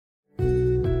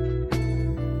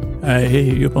I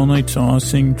hate up all night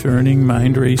tossing, turning,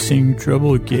 mind racing,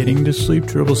 trouble getting to sleep,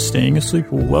 trouble staying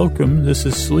asleep. Well, welcome. This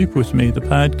is Sleep With Me, the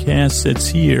podcast that's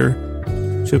here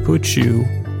to put you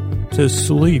to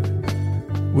sleep.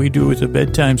 We do it with a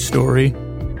bedtime story.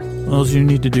 All you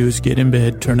need to do is get in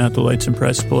bed, turn out the lights, and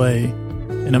press play.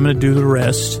 And I'm going to do the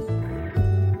rest.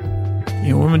 You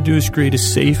know, what I'm going to do is create a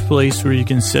safe place where you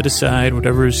can set aside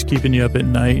whatever is keeping you up at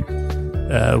night,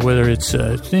 whether it's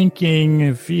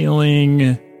thinking,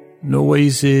 feeling,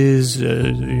 noises,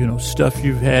 stuff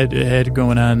you've had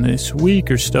going on this week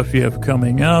or stuff you have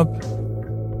coming up.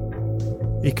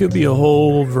 It could be a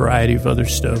whole variety of other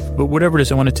stuff, but whatever it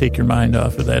is, I want to take your mind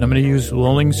off of that. I'm going to use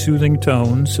lulling, soothing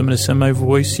tones. I'm going to send my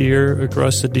voice here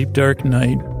across the deep, dark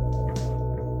night.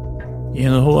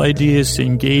 And the whole idea is to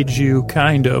engage you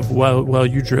kind of while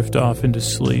you drift off into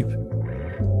sleep.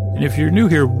 And if you're new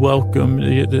here, welcome.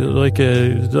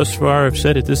 Thus far, I've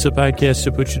said it, this is a podcast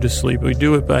to put you to sleep. We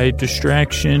do it by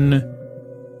distraction,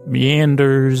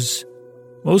 meanders,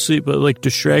 mostly, but like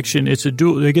distraction, it's a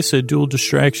dual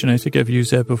distraction. I think I've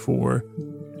used that before.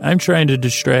 I'm trying to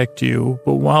distract you,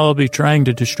 but while I'll be trying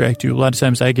to distract you, a lot of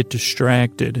times I get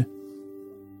distracted.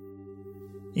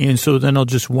 And so then I'll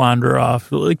just wander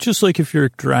off, just like if you're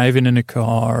driving in a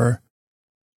car.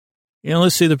 And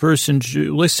let's say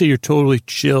you're totally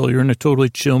chill. You're in a totally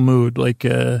chill mood. Like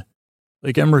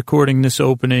I'm recording this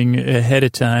opening ahead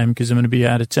of time because I'm going to be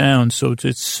out of town. So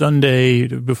it's Sunday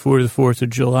before the 4th of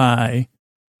July.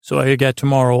 So I got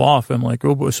tomorrow off. I'm like,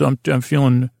 oh boy. So I'm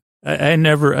feeling, I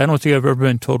don't think I've ever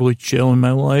been totally chill in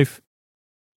my life,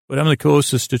 but I'm the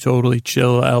closest to totally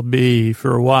chill I'll be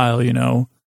for a while, you know.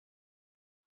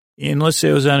 And let's say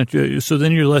I was on so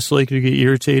then you're less likely to get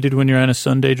irritated when you're on a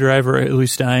Sunday drive, or at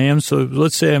least I am. So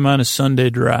let's say I'm on a Sunday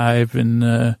drive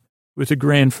and with a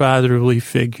grandfatherly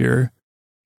figure.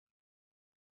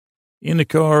 And the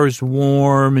car is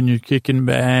warm and you're kicking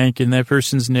back and that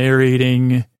person's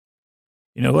narrating,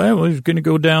 you know, I was going to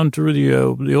go down through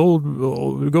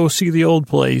go see the old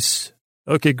place.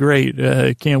 Okay, great.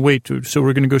 Can't wait to. So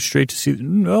we're going to go straight to see.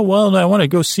 Oh, well, I want to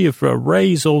go see if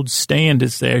Ray's old stand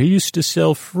is there. He used to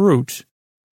sell fruit.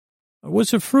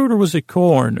 Was it fruit or was it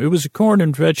corn? It was corn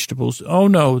and vegetables. Oh,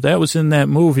 no, that was in that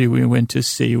movie we went to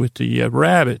see with the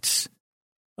rabbits.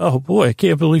 Oh, boy, I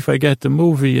can't believe I got the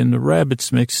movie and the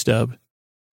rabbits mixed up.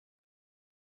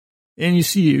 And you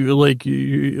see, like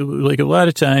a lot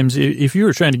of times, if you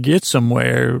were trying to get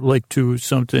somewhere, like to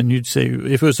something, you'd say,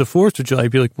 if it was the 4th of July,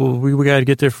 you'd be like, well, we got to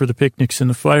get there for the picnics and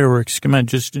the fireworks. Come on,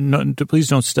 please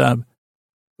don't stop.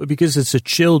 But because it's a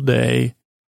chill day,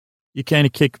 you kind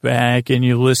of kick back and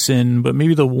you listen, but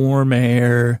maybe the warm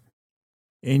air,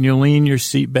 and you lean your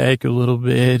seat back a little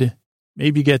bit.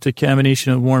 Maybe you get the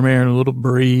combination of warm air and a little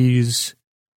breeze.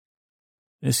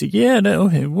 And I said, yeah, no,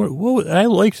 I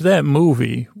liked that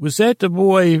movie. Was that the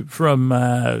boy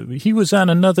from, he was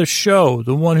on another show,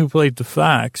 the one who played the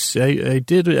fox. I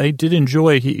did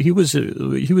enjoy, he was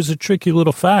a tricky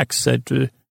little fox. And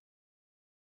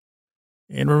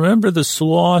remember the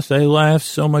sloth? I laughed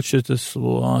so much at the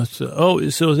sloth. Oh,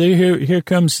 so here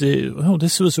comes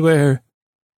this was where,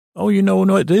 you know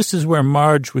what? This is where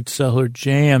Marge would sell her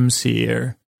jams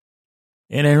here.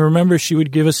 And I remember she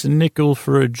would give us a nickel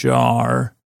for a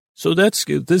jar. So this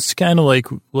kind of like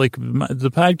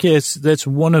the podcast. That's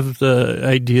one of the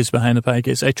ideas behind the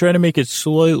podcast. I try to make it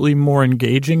slightly more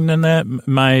engaging than that.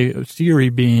 My theory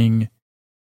being,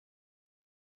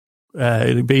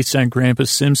 based on Grandpa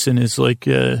Simpson, is like,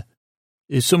 if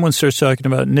someone starts talking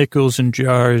about nickels and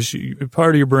jars,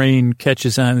 part of your brain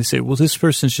catches on. They say, well, this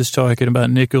person's just talking about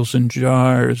nickels and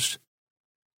jars.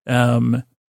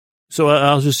 So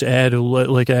I'll just add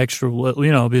like extra,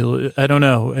 you know, I don't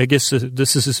know. I guess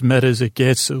this is as meta as it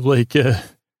gets. Like,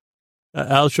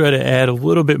 I'll try to add a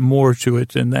little bit more to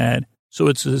it than that. So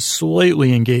it's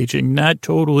slightly engaging, not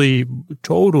totally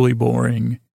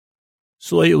boring,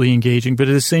 slightly engaging. But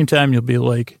at the same time, you'll be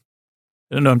like,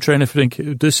 I don't know. I'm trying to think.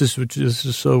 This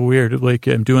is so weird. Like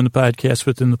I'm doing the podcast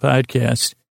within the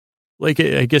podcast. Like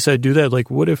I guess I'd do that. Like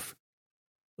what if,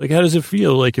 like how does it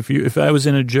feel? Like if I was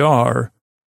in a jar.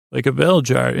 Like a bell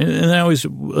jar. And I always,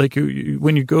 like,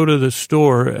 when you go to the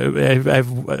store, I've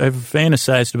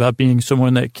fantasized about being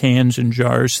someone that cans and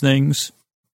jars things.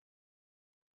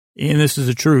 And this is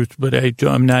the truth, but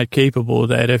I'm not capable of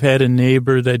that. I've had a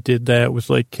neighbor that did that with,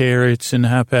 like, carrots and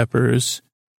hot peppers.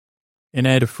 And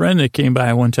I had a friend that came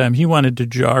by one time. He wanted to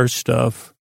jar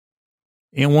stuff.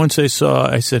 And once I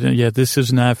said, yeah, this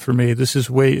is not for me. This is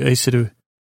I said,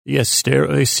 yes,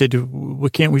 I said,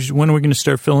 when are we going to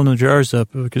start filling the jars up?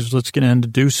 Because let's get on to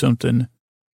do something.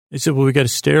 They said, well, we got to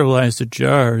sterilize the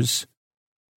jars.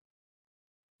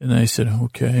 And I said,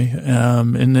 okay.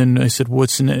 And then I said,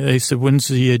 when's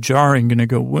the jarring going to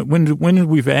go? When did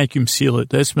we vacuum seal it?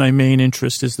 That's my main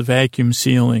interest, is the vacuum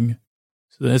sealing.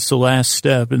 So that's the last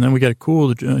step. And then we got to cool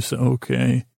the jar. I said,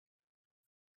 okay.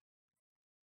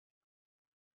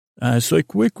 So I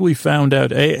quickly found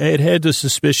out, I had the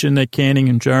suspicion that canning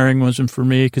and jarring wasn't for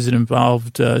me because it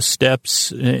involved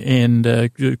steps and,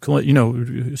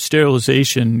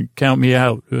 sterilization. Count me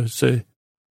out. So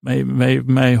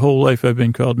my whole life I've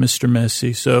been called Mr.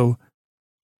 Messy. So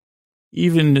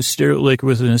even like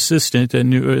with an assistant, I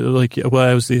knew,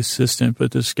 I was the assistant, but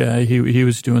this guy, he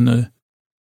was doing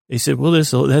they said, well,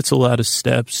 that's a lot of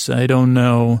steps. I don't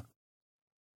know.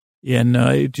 Yeah, no,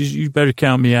 you better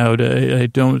count me out. I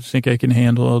don't think I can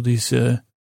handle all these, and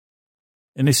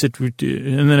they said,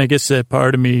 and then I guess that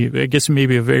part of me, I guess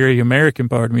maybe a very American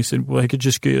part of me said, well,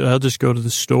 I'll just go to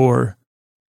the store.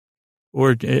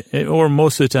 Or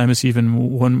most of the time it's even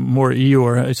one more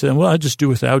Eeyore. I said, well, I'll just do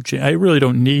without jam. I really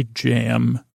don't need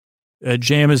jam.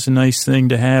 Jam is a nice thing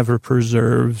to have, or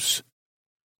preserves,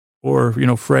 or,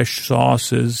 fresh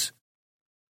sauces.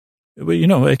 But,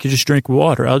 I could just drink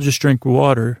water. I'll just drink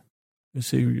water. I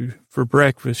say, for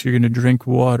breakfast, you're going to drink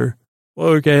water. Well,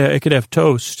 okay, I could have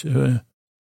toast. I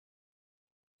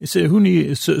say, who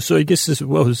needs, so I guess this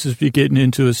is getting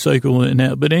into a cycle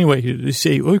now. But anyway, they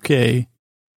say, okay,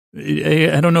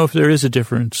 I don't know if there is a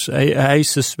difference. I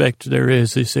suspect there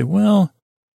is. They say, well,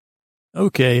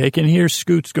 okay, I can hear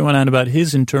Scoots going on about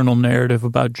his internal narrative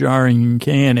about jarring and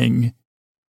canning.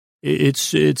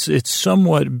 It's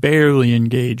somewhat barely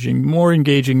engaging, more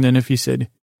engaging than if he said,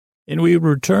 and we would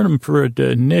return them for a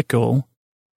nickel.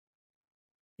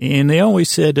 And they always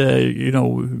said,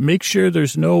 make sure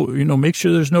there's no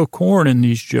corn in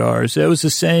these jars. That was the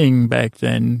saying back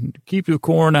then. Keep the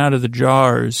corn out of the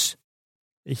jars,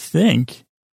 I think.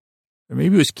 Or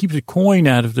maybe it was keep the coin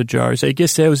out of the jars. I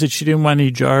guess that was it. She didn't want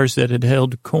any jars that had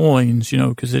held coins,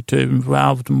 because it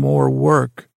involved more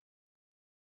work.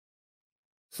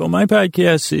 So my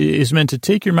podcast is meant to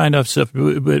take your mind off stuff,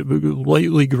 but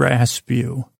lightly grasp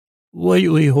you,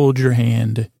 lightly hold your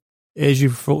hand as you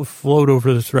float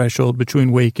over the threshold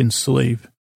between wake and sleep.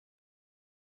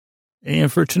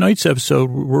 And for tonight's episode,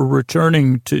 we're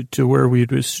returning to where we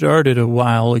started a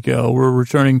while ago. We're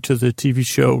returning to the TV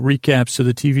show, recaps of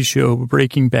the TV show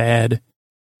Breaking Bad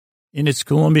in its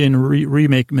Colombian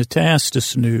remake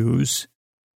Metastasis News.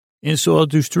 And so I'll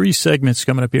do 3 segments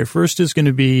coming up here. First is going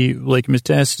to be like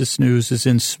Metastasis News is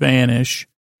in Spanish.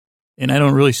 And I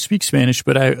don't really speak Spanish,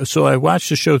 but I watched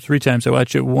the show 3 times. I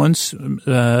watched it once,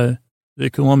 the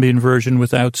Colombian version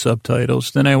without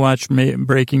subtitles. Then I watched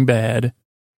Breaking Bad.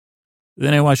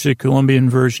 Then I watched the Colombian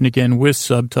version again with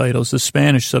subtitles, the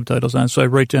Spanish subtitles on. So I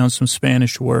write down some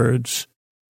Spanish words.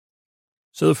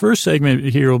 So the first segment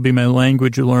here will be my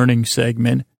language learning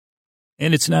segment.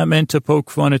 And it's not meant to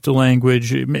poke fun at the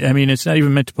language. I mean, it's not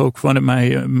even meant to poke fun at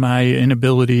my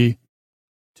inability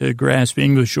to grasp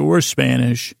English or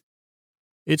Spanish.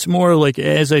 It's more like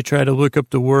as I try to look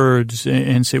up the words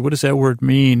and say, what does that word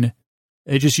mean?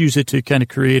 I just use it to kind of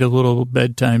create a little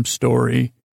bedtime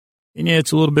story. And yeah,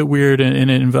 it's a little bit weird and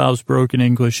it involves broken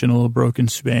English and a little broken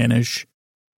Spanish.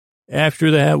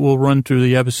 After that, we'll run through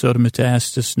the episode of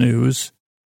Metastasis News.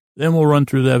 Then we'll run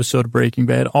through the episode of Breaking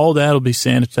Bad. All that will be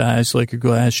sanitized like a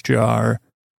glass jar.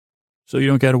 So you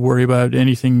don't got to worry about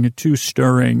anything too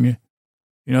stirring.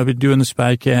 I've been doing this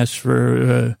podcast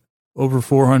for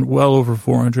well over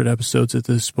 400 episodes at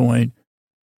this point.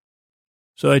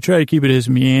 So I try to keep it as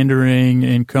meandering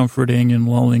and comforting and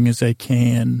lulling as I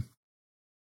can.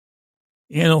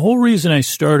 And the whole reason I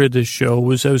started this show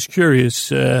was I was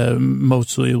curious,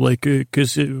 mostly,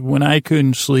 because when I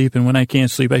couldn't sleep and when I can't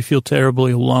sleep, I feel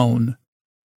terribly alone.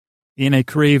 And I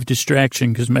crave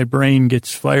distraction because my brain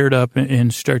gets fired up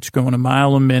and starts going a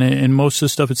mile a minute. And most of the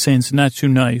stuff it's saying is not too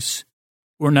nice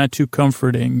or not too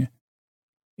comforting.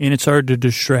 And it's hard to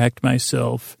distract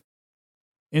myself.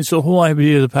 And so the whole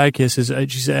idea of the podcast is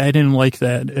I didn't like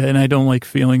that. And I don't like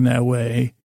feeling that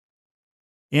way.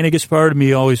 And I guess part of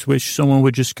me always wished someone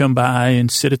would just come by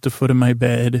and sit at the foot of my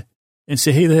bed and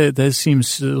say, hey, that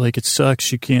seems like it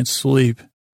sucks. You can't sleep.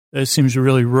 That seems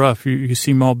really rough. You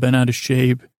seem all bent out of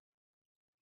shape.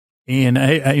 And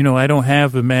I don't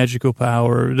have a magical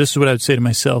power. This is what I would say to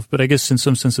myself. But I guess in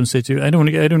some sense I'm saying to you, I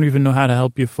don't even know how to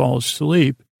help you fall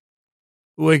asleep.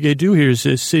 What I can do here is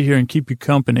just sit here and keep you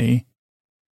company.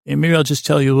 And maybe I'll just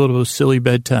tell you a little silly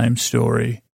bedtime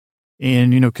story.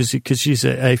 And, because she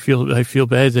said, I feel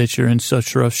bad that you're in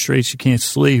such rough straits, you can't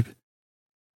sleep.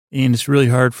 And it's really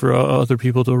hard for other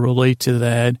people to relate to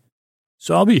that.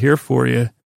 So I'll be here for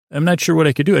you. I'm not sure what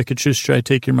I could do. I could just try to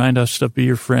take your mind off stuff, be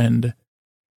your friend.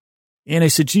 And I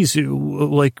said, geez,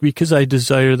 like, because I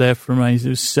desire that for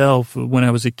myself when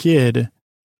I was a kid,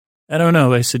 I don't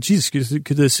know. I said, geez, could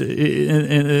this,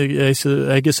 and I said,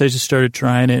 I guess I just started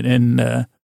trying it. And,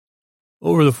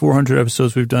 over the 400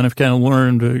 episodes we've done, I've kind of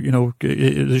learned,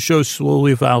 the show's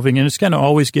slowly evolving and it's kind of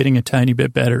always getting a tiny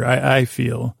bit better, I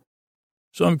feel.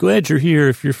 So I'm glad you're here.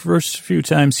 If your first few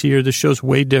times here, the show's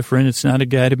way different. It's not a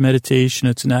guided meditation.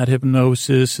 It's not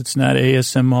hypnosis. It's not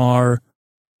ASMR.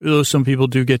 Though some people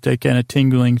do get that kind of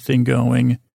tingling thing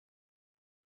going.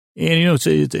 And,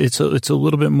 it's a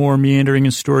little bit more meandering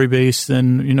and story-based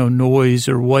than, noise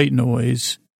or white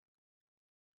noise.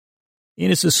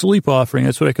 And it's a sleep offering.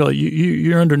 That's what I call it.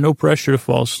 You're under no pressure to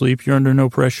fall asleep. You're under no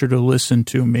pressure to listen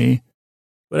to me.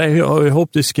 But I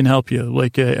hope this can help you.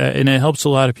 And it helps a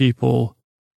lot of people.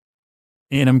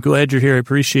 And I'm glad you're here. I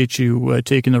appreciate you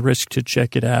taking the risk to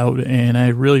check it out. And I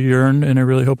really yearn, and I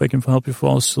really hope I can help you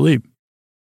fall asleep.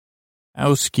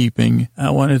 Housekeeping. I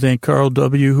want to thank Carl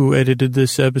W., who edited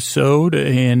this episode,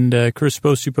 and Chris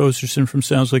Posterson from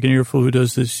Sounds Like an Earful, who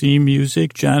does the theme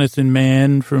music, Jonathan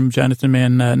Mann from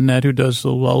JonathanMann.net, who does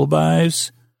the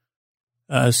lullabies,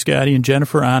 Scotty and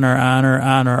Jennifer on our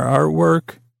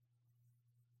artwork.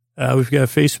 We've got a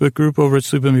Facebook group over at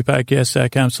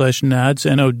sleepwithmepodcast.com/nods,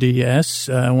 NODS.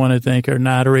 I want to thank our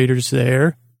moderators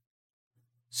there,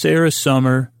 Sarah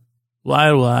Summer,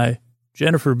 Lila,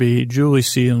 Jennifer B., Julie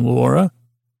C., and Laura.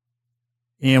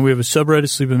 And we have a subreddit,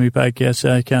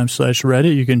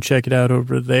 sleepwithmepodcast.com/Reddit. You can check it out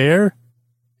over there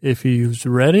if you use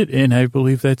Reddit. And I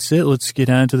believe that's it. Let's get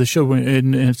on to the show.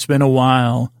 And it's been a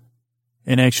while.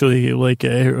 And actually,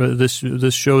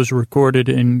 this show is recorded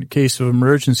in case of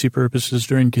emergency purposes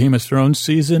during Game of Thrones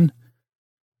season.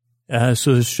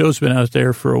 So this show's been out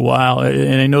there for a while.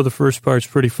 And I know the first part's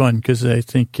pretty fun because I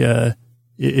think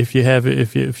if you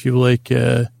like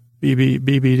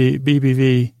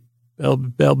BBV,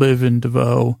 Belle Biv and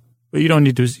DeVoe, but you don't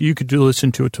need to, you could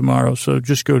listen to it tomorrow. So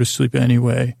just go to sleep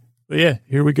anyway. But yeah,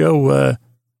 here we go.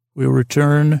 We'll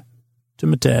return to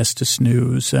Metastasis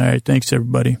News. All right. Thanks,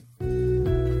 everybody.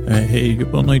 Hey,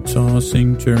 good night,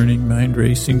 tossing, turning, mind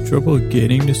racing, trouble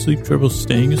getting to sleep, trouble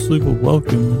staying asleep. Well,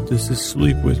 welcome. This is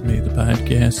Sleep With Me, the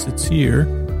podcast that's here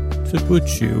to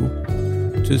put you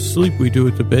to sleep. We do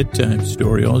it the bedtime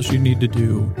story. All you need to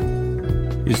do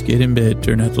is get in bed,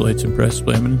 turn out the lights, and press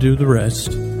play. I'm going to do the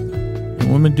rest. And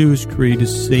what I'm going to do is create a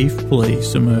safe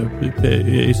place.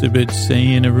 It's a bit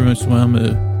saying every once in a while, I'm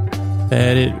going to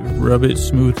pat it, rub it,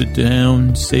 smooth it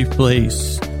down, safe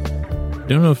place. I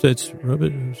don't know if that's rub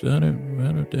it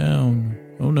down.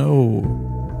 Oh,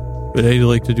 no. But I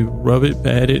like to do rub it,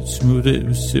 pat it, smooth it,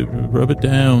 rub it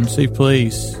down, safe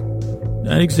place.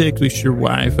 Not exactly sure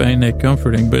why I find that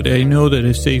comforting, but I know that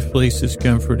a safe place is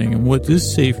comforting. And what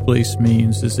this safe place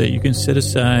means is that you can set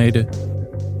aside,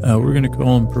 we're going to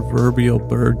call them proverbial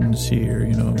burdens here,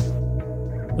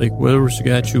 like whatever's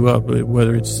got you up,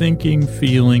 whether it's thinking,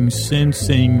 feeling,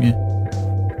 sensing,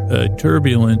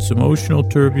 turbulence, emotional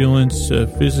turbulence,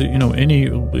 physical, any,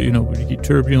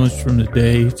 turbulence from the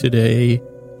day to day,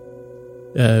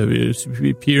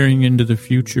 peering into the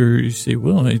future. You say,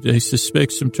 well, I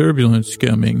suspect some turbulence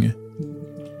coming.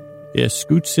 Yeah,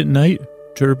 scoots at night,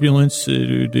 turbulence,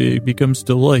 it becomes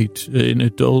delight, and a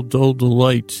dull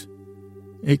delight.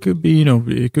 It could be,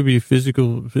 it could be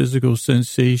physical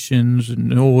sensations,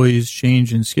 noise,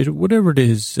 change in schedule, whatever it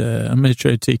is. I'm going to try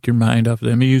to take your mind off of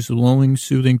that. I'm going to use lulling,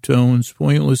 soothing tones,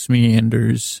 pointless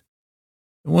meanders.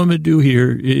 And what I'm going to do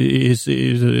here is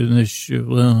in this show,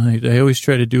 well, I always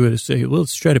try to do it to say, well,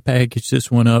 let's try to package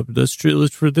this one up. Let's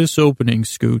for this opening,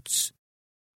 Scoots.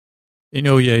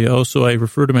 Also, I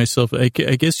refer to myself, I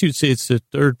guess you'd say it's the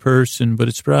third person, but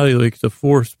it's probably like the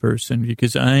fourth person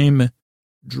because I'm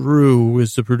Drew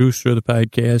is the producer of the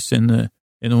podcast and the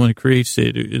one who creates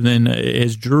it. And then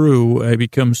as Drew, I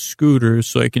become Scooter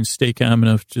so I can stay calm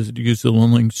enough to use the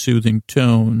lulling, soothing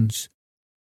tones.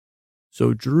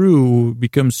 So Drew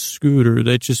becomes Scooter.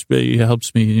 That just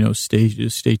helps me,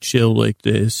 stay chill like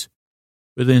this.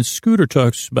 But then Scooter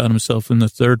talks about himself in the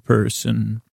third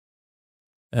person.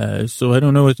 So I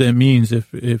don't know what that means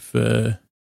if and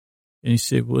he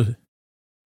said, well,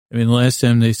 last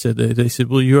time they said,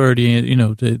 well, you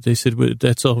already, they said, well,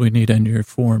 that's all we need on your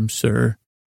form, sir.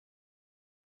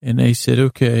 And they said,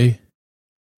 okay.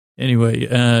 Anyway,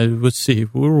 let's see.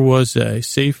 Where was I?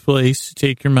 Safe place.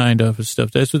 Take your mind off of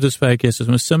stuff. That's what this podcast is. I'm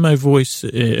going to send my voice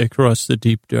across the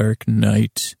deep, dark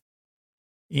night.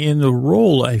 And the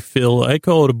role I fill, I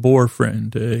call it a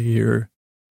boyfriend here.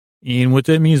 And what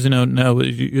that means now,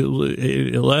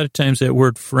 a lot of times that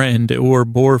word friend or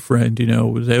boyfriend,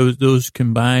 those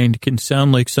combined can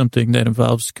sound like something that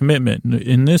involves commitment.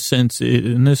 In this sense,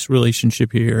 in this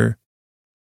relationship here,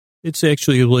 It's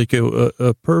actually like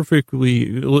a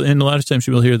perfectly, and a lot of times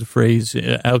you will hear the phrase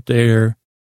out there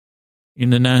in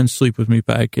the non-sleep with me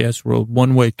podcast world,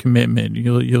 one-way commitment.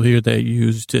 You'll hear that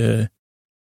used. You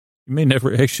may never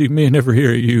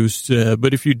hear it used,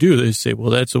 but if you do, they say,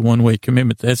 well, that's a one-way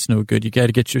commitment. That's no good. You got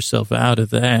to get yourself out of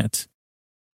that.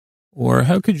 Or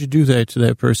how could you do that to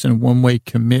that person? One-way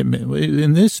commitment.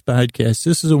 In this podcast,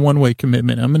 this is a one-way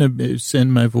commitment. I'm going to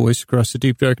send my voice across the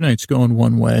deep, dark nights going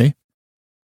one way.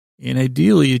 And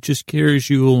ideally, it just carries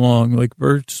you along like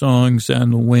bird songs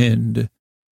on the wind.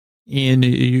 And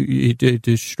it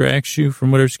distracts you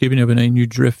from whatever's keeping you up, and then you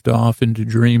drift off into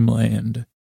dreamland.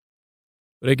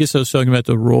 But I guess I was talking about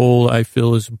the role I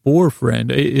feel as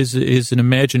boyfriend is an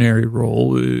imaginary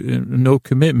role, no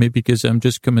commitment, because I'm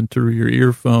just coming through your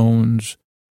earphones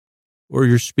or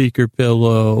your speaker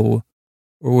pillow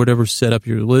or whatever setup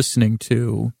you're listening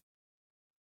to.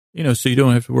 So you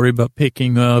don't have to worry about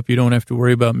picking up. You don't have to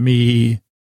worry about me.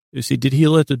 You see, did he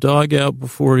let the dog out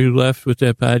before he left with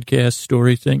that podcast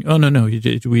story thing? Oh, no, he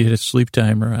did. We had a sleep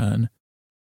timer on.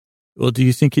 Well, do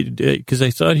you think because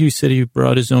I thought he said he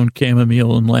brought his own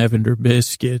chamomile and lavender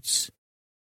biscuits.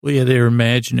 Well, yeah, they're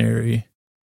imaginary.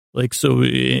 Like, so,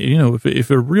 if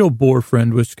a real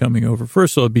boyfriend was coming over,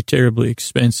 first of all, it'd be terribly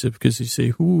expensive because you say,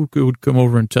 who would come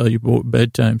over and tell you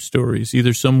bedtime stories?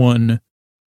 Either someone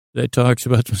that talks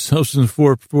about themselves in the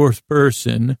fourth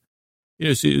person,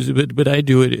 but I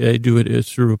do it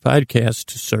through a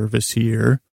podcast service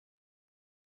here.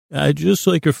 Just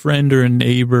like a friend or a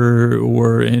neighbor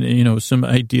or, some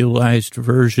idealized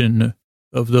version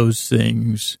of those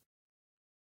things.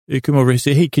 They come over and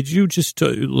say, hey, could you just,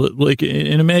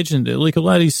 and imagine, like a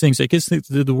lot of these things, I guess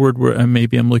the word where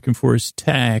maybe I'm looking for is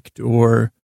tact,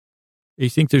 or I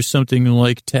think there's something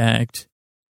like tact,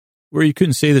 where you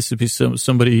couldn't say this to be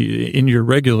somebody in your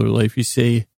regular life. You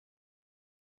say,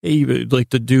 hey,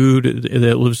 like the dude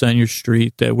that lives on your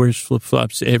street that wears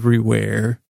flip-flops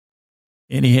everywhere.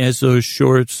 And he has those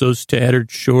shorts, those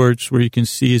tattered shorts where you can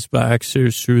see his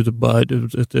boxers through the butt.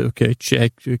 Okay,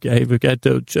 check.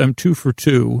 I'm 2 for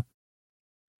 2.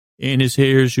 And his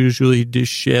hair is usually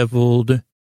disheveled.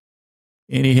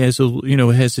 And he has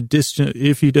a distant,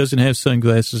 if he doesn't have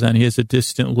sunglasses on, he has a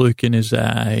distant look in his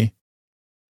eye.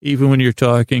 Even when you're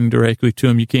talking directly to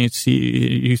him, you can't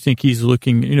see, you think he's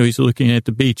looking, he's looking at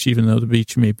the beach, even though the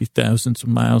beach may be thousands of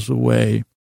miles away.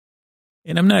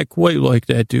 And I'm not quite like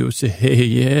that dude. Say, hey,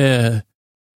 yeah.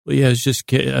 Well, yeah, I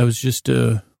was just,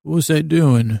 what was I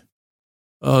doing?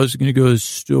 Oh, I was going to go to the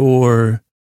store.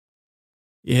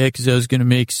 Yeah, because I was going to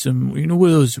make some,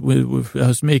 I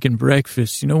was making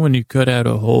breakfast. When you cut out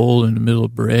a hole in the middle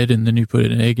of bread and then you put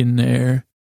an egg in there?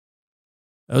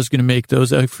 I was going to make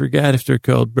those. I forgot if they're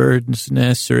called bird's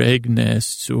nests or egg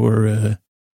nests or a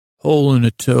hole in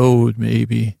a toad,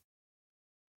 maybe.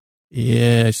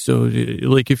 Yeah, so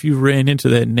like if you ran into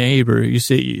that neighbor, you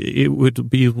say it would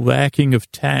be lacking of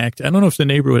tact. I don't know if the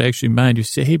neighbor would actually mind. You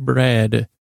say, hey, Brad,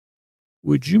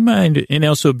 would you mind, and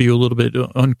also be a little bit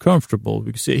uncomfortable,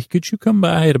 because say, could you come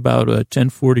by at about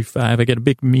 10:45? I got a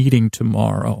big meeting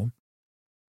tomorrow.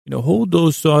 Hold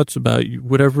those thoughts about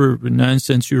whatever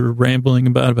nonsense you were rambling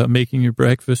about making your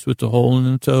breakfast with the hole in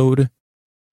the toad.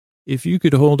 If you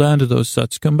could hold on to those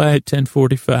thoughts, come by at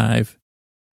 10:45.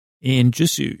 And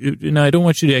I don't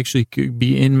want you to actually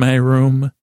be in my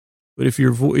room, but if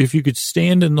you could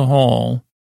stand in the hall,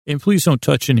 and please don't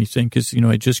touch anything because,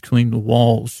 I just cleaned the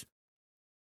walls,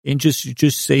 and just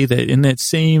say that in that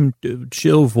same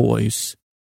chill voice.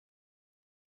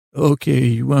 Okay,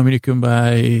 you want me to come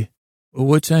by? Well,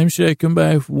 what time should I come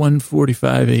by?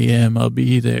 1:45 a.m. I'll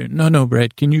be there. No,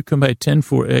 Brad, can you come by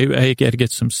 10:40? I got to get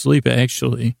some sleep,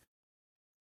 actually.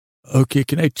 Okay,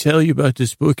 can I tell you about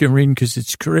this book I'm reading because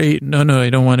it's great? No, I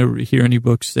don't want to hear any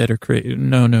books that are great.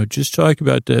 No, just talk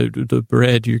about the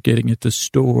bread you're getting at the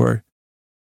store.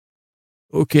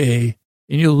 Okay,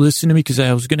 and you'll listen to me because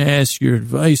I was going to ask your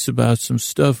advice about some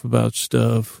stuff.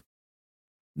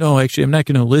 No, actually, I'm not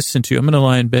going to listen to you. I'm going to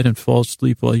lie in bed and fall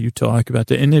asleep while you talk about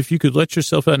that. And if you could let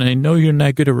yourself out, and I know you're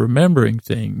not good at remembering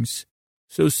things.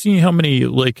 So see how many,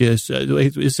 is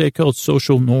that called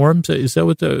social norms? Is that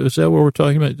what we're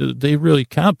talking about? They really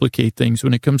complicate things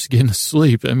when it comes to getting to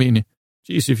sleep. I mean,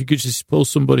 geez, if you could just pull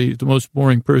somebody, the most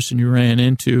boring person you ran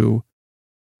into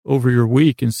over your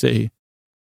week and say,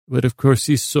 but of course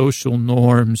these social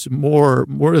norms, more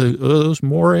of those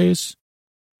mores.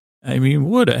 I mean,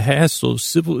 what a hassle.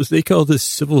 They call this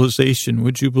civilization,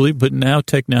 would you believe? But now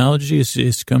technology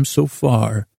has come so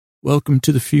far. Welcome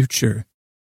to the future.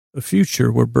 A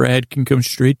future where Brad can come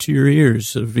straight to your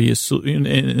ears via,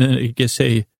 and I guess,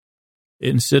 hey,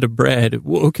 instead of Brad,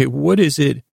 okay, what is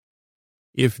it?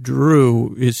 if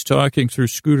Drew is talking through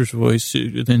Scooter's voice,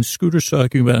 then Scooter's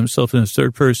talking about himself in the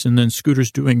third person, then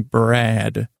Scooter's doing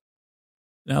Brad.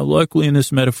 Now, luckily in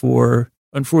this metaphor,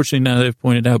 unfortunately, now that I've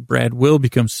pointed out, Brad will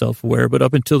become self-aware, but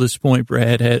up until this point,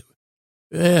 Brad had,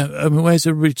 why is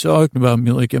everybody talking about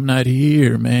me like I'm not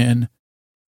here, man?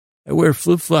 I wear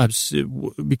flip-flops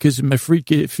because my feet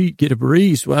get a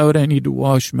breeze. Why would I need to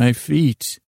wash my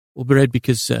feet? Well, Brad,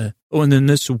 because, and then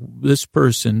this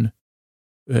person,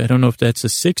 I don't know if that's a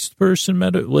sixth person, I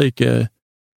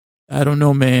don't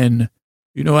know, man.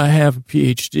 You know, I have a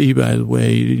PhD, by the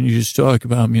way, and you just talk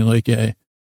about me like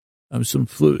I'm some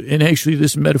and actually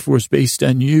this metaphor is based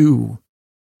on you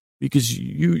because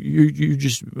you're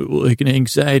just like an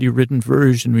anxiety-ridden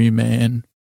version of me, man.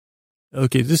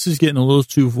 Okay, this is getting a little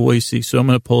too voicey, so I'm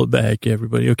going to pull it back,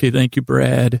 everybody. Okay, thank you,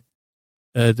 Brad.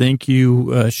 Thank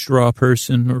you, straw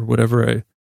person or whatever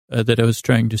that I was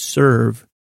trying to serve.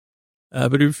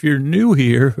 But if you're new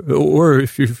here, or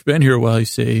if you've been here a while, you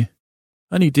say,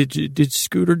 honey, did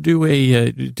Scooter do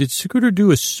a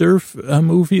surf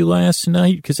movie last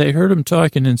night? Because I heard him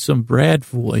talking in some Brad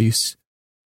voice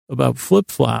about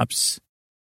flip-flops.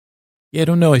 Yeah, I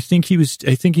don't know. I think he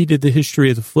did the history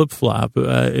of the flip-flop,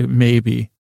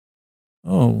 maybe.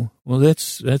 Oh, well, that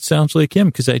sounds like him,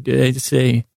 because I'd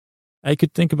say I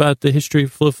could think about the history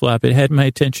of flip-flop. It had my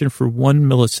attention for 1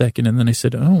 millisecond, and then I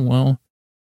said, oh, well,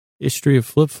 history of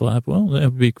flip-flop, well, that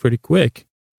would be pretty quick.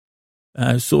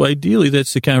 So ideally,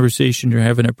 that's the conversation you're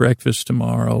having at breakfast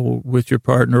tomorrow with your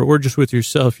partner or just with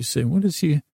yourself. You say, what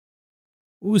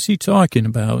was he talking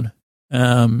about?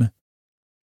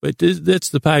 But that's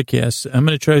the podcast. I'm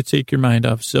going to try to take your mind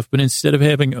off stuff, but instead of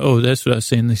having, that's what I was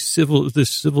saying, this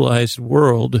civilized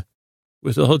world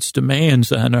with all its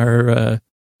demands on our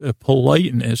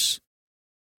politeness,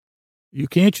 you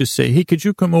can't just say, hey, could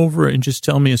you come over and just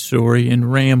tell me a story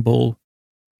and ramble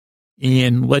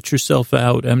and let yourself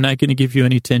out? I'm not going to give you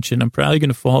any attention. I'm probably going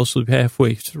to fall asleep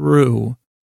halfway through.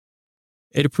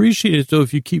 I'd appreciate it, though,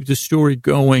 if you keep the story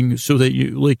going so that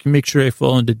you make sure I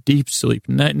fall into deep sleep,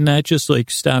 not just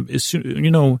stop. As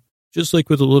soon, just like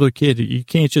with a little kid, you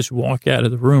can't just walk out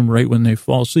of the room right when they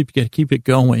fall asleep. You got to keep it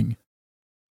going.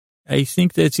 I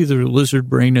think that's either the lizard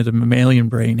brain or the mammalian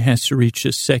brain has to reach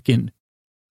a second.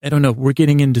 I don't know. We're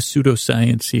getting into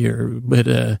pseudoscience here,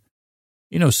 but,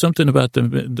 something about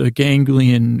the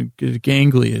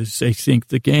ganglias. I think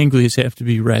the ganglias have to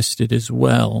be rested as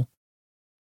well.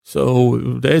 So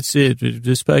that's it.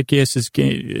 This podcast is,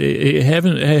 we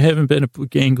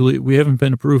haven't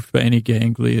been approved by any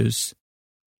ganglias.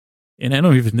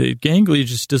 And ganglia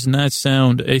just does not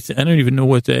sound, I don't even know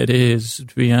what that is,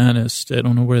 to be honest. I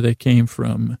don't know where that came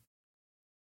from.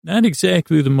 Not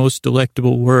exactly the most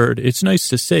delectable word. It's nice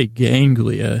to say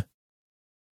ganglia,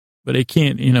 but I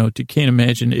can't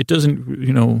imagine. It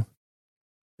doesn't,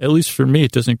 at least for me,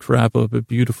 it doesn't crop up at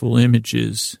beautiful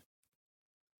images.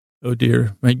 Oh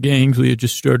dear, my ganglia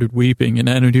just started weeping and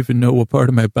I don't even know what part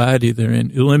of my body they're in.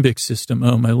 Limbic system.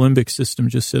 Oh, my limbic system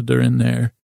just said they're in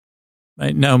there.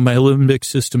 Now my limbic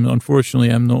system, unfortunately,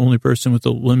 I'm the only person with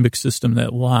a limbic system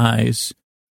that lies.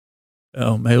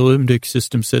 Oh, my limbic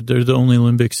system said they're the only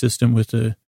limbic system with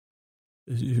a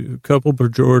couple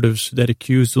pejoratives that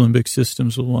accuse limbic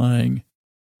systems of lying.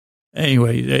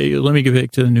 Anyway, let me get back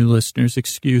to the new listeners.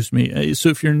 Excuse me. So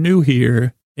if you're new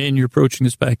here and you're approaching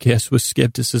this podcast with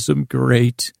skepticism,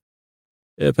 great.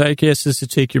 The podcast is to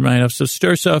take your mind off. So it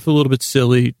starts off a little bit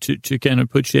silly to kind of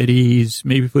put you at ease,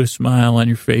 maybe put a smile on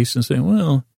your face and say,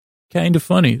 well, kind of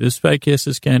funny. This podcast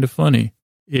is kind of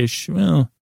funny-ish.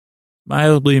 Well,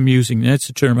 mildly amusing. That's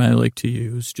a term I like to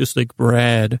use, just like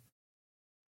Brad.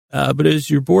 But as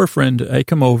your boyfriend, I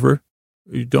come over.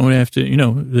 You don't have to, you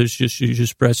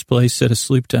just press play, set a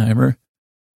sleep timer.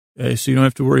 So you don't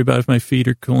have to worry about if my feet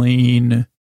are clean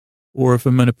or if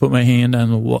I'm going to put my hand on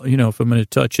the wall, if I'm going to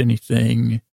touch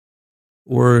anything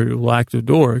or lock the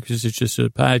door because it's just a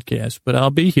podcast. But I'll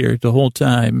be here the whole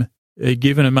time,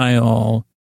 giving it my all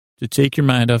to take your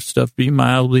mind off stuff, be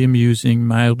mildly amusing,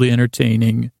 mildly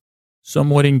entertaining,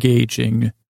 somewhat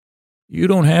engaging. You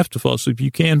don't have to fall asleep.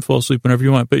 You can fall asleep whenever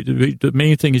you want. But the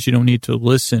main thing is you don't need to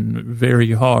listen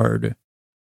very hard.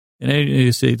 And I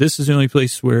say this is the only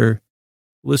place where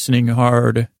listening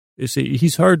hard,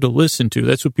 he's hard to listen to.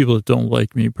 That's what people that don't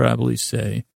like me probably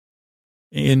say.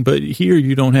 But here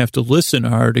you don't have to listen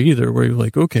hard either, where you're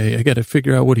like, okay, I got to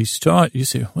figure out what he's taught. You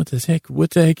say, what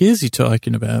the heck is he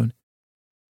talking about?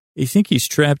 I think he's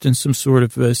trapped in some sort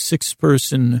of sixth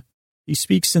person. He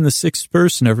speaks in the sixth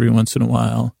person every once in a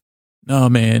while. No,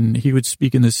 man, he would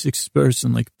speak in the sixth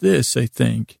person like this, I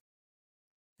think.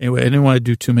 Anyway, I didn't want to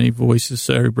do too many voices.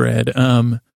 Sorry, Brad.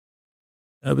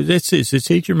 But that's it. So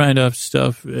take your mind off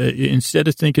stuff. Instead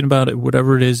of thinking about it,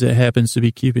 whatever it is that happens to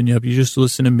be keeping you up, you just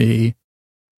listen to me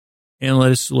and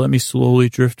let me slowly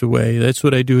drift away. That's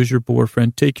what I do as your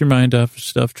boyfriend. Take your mind off of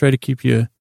stuff. Try to keep you,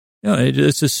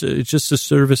 it's just a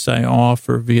service I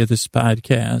offer via this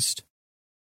podcast.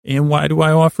 And why do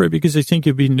I offer it? Because I think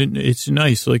it's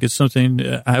nice. Like it's something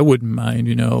I wouldn't mind,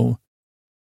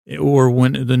 or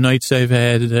when the nights I've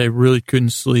had that I really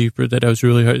couldn't sleep or that I was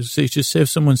really hard to say, just have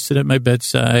someone sit at my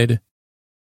bedside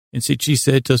and say, geez,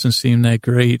 that doesn't seem that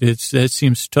great. That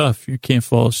seems tough. You can't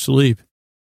fall asleep.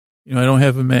 I don't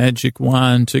have a magic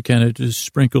wand to kind of just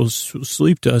sprinkle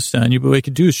sleep dust on you, but what I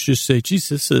could do is just say, geez,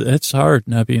 that's hard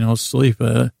not being able to sleep.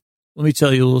 Let me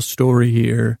tell you a little story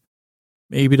here.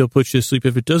 Maybe it'll put you to sleep.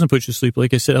 If it doesn't put you to sleep,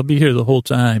 like I said, I'll be here the whole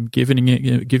time, giving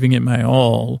it my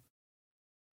all,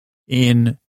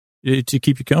 and to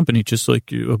keep you company, just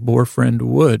like a boyfriend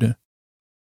would.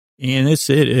 And that's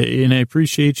it. And I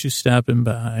appreciate you stopping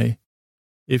by.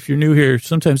 If you're new here,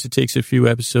 sometimes it takes a few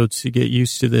episodes to get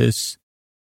used to this,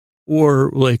 or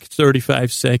like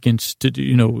 35 seconds to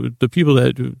do, the people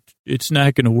that it's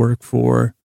not going to work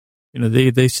for,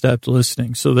 they stopped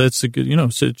listening. So that's a good,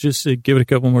 so just give it a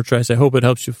couple more tries. I hope it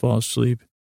helps you fall asleep.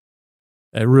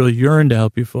 I really yearn to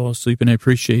help you fall asleep, and I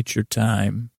appreciate your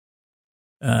time.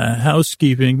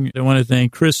 Housekeeping. I want to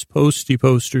thank Chris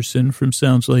Posterson from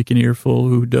Sounds Like an Earful,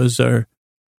 who does our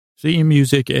theme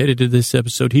music, edited this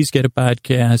episode. He's got a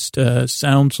podcast,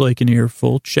 Sounds Like an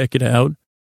Earful. Check it out.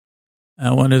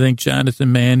 I want to thank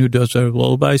Jonathan Mann, who does our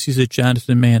lullabies. He's at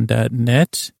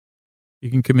jonathanmann.net.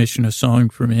 You can commission a song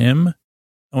from him.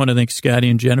 I want to thank Scotty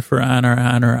and Jennifer on our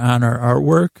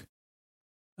artwork.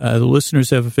 The listeners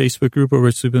have a Facebook group over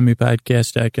at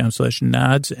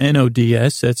sleepwithmepodcast.com/nods,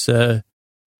 N-O-D-S. That's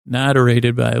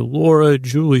moderated by Laura,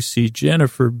 Julie C.,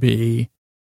 Jennifer B.,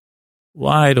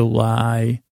 Lie to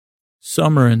Lie,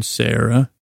 Summer and Sarah.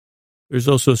 There's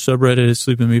also a subreddit at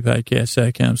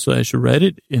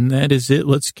sleepwithmepodcast.com/Reddit. And that is it.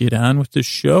 Let's get on with the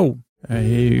show.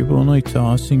 Hey, only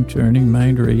tossing, turning,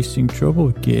 mind racing, trouble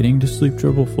getting to sleep,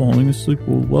 trouble falling asleep.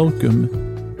 Well, welcome.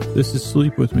 This is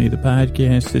Sleep With Me, the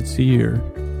podcast that's here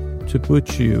to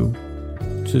put you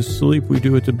to sleep. We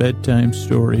do it the bedtime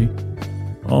story.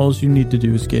 All you need to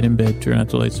do is get in bed, turn out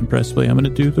the lights, and press play. I'm going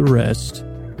to do the rest.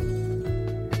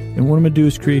 And what I'm going to do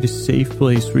is create a safe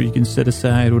place where you can set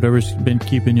aside whatever's been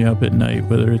keeping you up at night,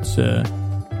 whether it's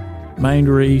mind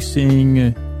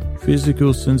racing,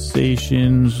 physical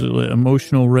sensations,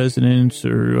 emotional resonance,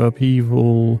 or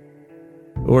upheaval,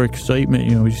 or excitement.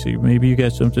 You see, maybe you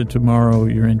got something tomorrow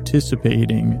you're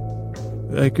anticipating.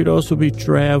 It could also be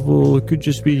travel. It could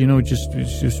just be,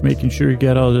 just making sure you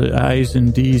got all the I's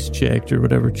and D's checked or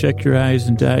whatever. Check your I's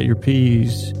and dot your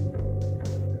P's.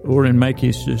 Or in my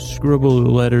case, just scribble the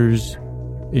letters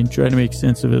and try to make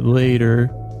sense of it later.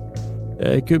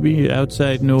 It could be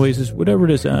outside noises, whatever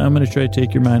it is. I'm going to try to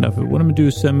take your mind off it. What I'm going to do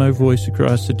is send my voice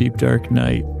across the deep, dark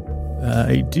night.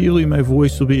 Ideally, my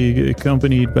voice will be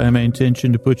accompanied by my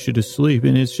intention to put you to sleep.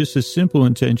 And it's just a simple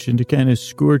intention to kind of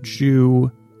scorch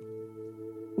you.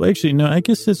 Well, actually, no, I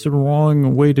guess that's the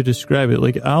wrong way to describe it.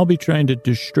 Like, I'll be trying to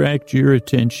distract your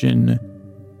attention.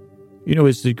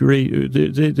 It's the great,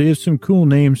 they have some cool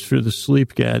names for the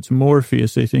sleep gods.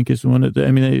 Morpheus, I think, is one of the,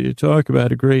 they talk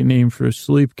about a great name for a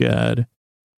sleep god.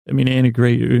 And a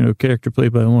great, character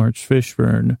played by Lawrence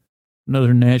Fishburne,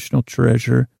 another national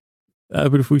treasure.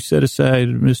 But if we set aside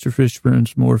Mr.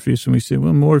 Fishburne's Morpheus and we say,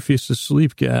 well, Morpheus, the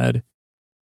sleep god,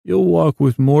 you'll walk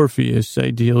with Morpheus,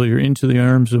 ideally, or into the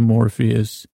arms of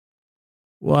Morpheus.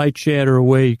 While I chatter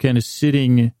away, kind of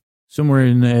sitting somewhere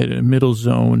in that middle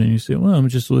zone, and you say, well, I'm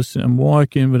just listening. I'm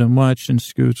walking, but I'm watching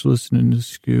Scoots, listening to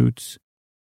Scoots.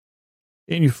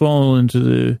 And you fall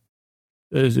into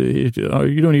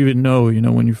you don't even know,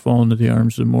 when you fall into the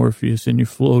arms of Morpheus and you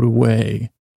float away.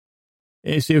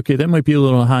 And you say, okay, that might be a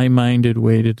little high-minded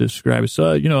way to describe it.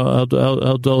 So, I'll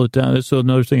dull it down. That's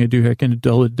another thing I do. I kind of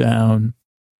dull it down.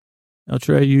 I'll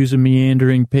try to use a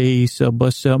meandering pace. I'll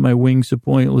bust out my wings of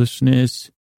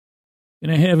pointlessness.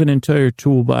 And I have an entire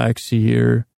toolbox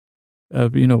here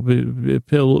of,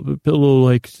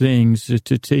 pillow-like things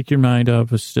to take your mind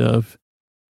off of stuff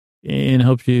and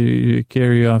help you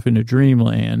carry off into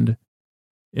dreamland.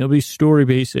 It'll be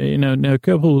story-based. Now,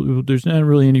 there's not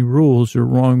really any rules or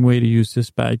wrong way to use this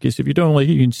podcast. If you don't like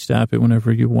it, you can stop it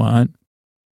whenever you want.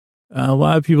 A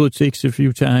lot of people, it takes a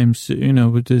few times,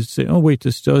 to say, oh, wait,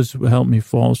 this does help me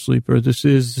fall asleep, or this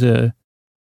is,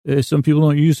 some people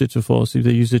don't use it to fall asleep.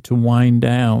 They use it to wind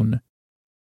down.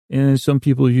 And some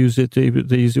people use it, they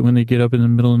use it when they get up in the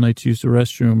middle of the night to use the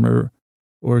restroom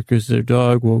or because their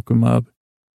dog woke them up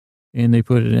and they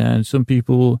put it on. Some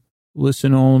people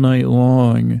listen all night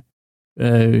long.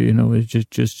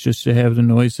 It's just to have the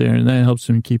noise there, and that helps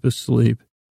them keep asleep.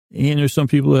 And there's some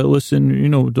people that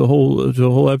listen, the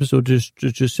whole episode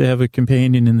just to have a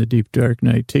companion in the deep dark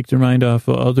night, take their mind off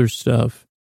of other stuff.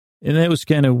 And that was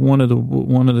kind of one of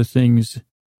the things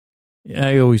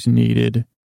I always needed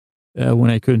when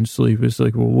I couldn't sleep. It's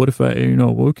like, well, what if at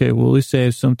least I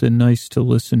have something nice to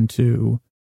listen to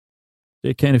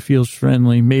that kind of feels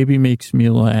friendly, maybe makes me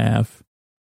laugh.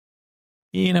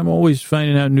 And I'm always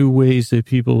finding out new ways that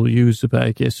people use the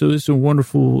podcast. So this is a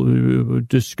wonderful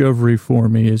discovery for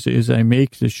me as I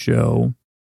make the show.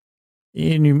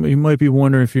 And you might be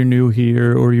wondering if you're new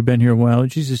here or you've been here a while.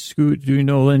 Jesus, Scoot, do you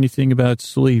know anything about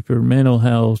sleep or mental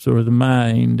health or the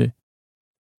mind? And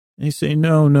they say,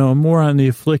 no, I'm more on the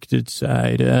afflicted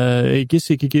side. I guess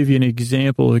I could give you an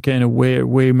example of kind of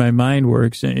way my mind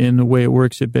works and the way it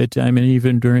works at bedtime and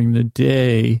even during the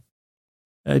day.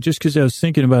 Just because I was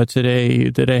thinking about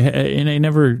today that I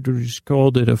never just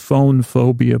called it a phone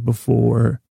phobia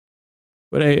before,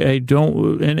 but I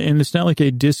don't, and it's not like I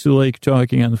dislike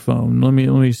talking on the phone. Let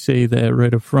me say that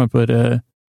right up front, but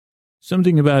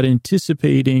something about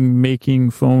anticipating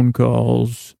making phone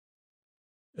calls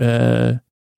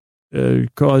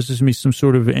causes me some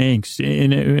sort of angst,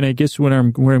 and I guess where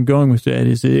I'm going with that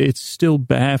is it's still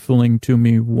baffling to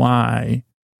me why.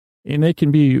 And that can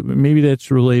be, maybe that's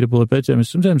relatable at bedtime.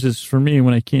 Sometimes it's for me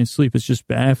when I can't sleep, it's just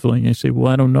baffling. I say,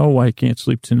 well, I don't know why I can't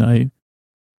sleep tonight.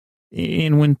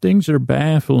 And when things are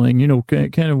baffling,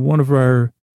 kind of one of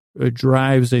our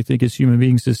drives, I think, as human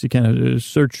beings is to kind of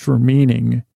search for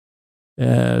meaning.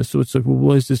 So it's like, well,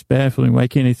 what is this baffling? Why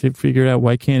can't I figure it out?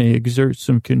 Why can't I exert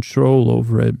some control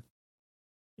over it?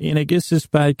 And I guess this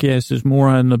podcast is more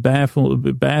on the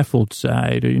baffled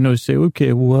side. Say,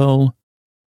 okay, well,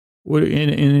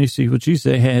 and you see, well, geez,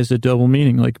 that has a double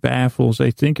meaning. Like baffles,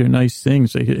 I think, are nice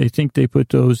things. I think they put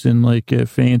those in like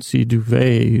fancy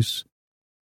duvets.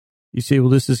 You say, well,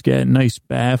 this has got nice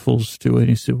baffles to it. And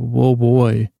you say, whoa,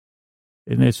 boy.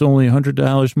 And it's only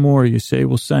 $100 more. You say,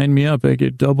 well, sign me up. I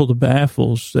get double the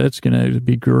baffles. That's going to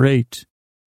be great.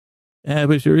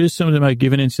 But there is something about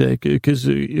giving into that because,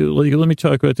 let me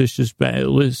talk about this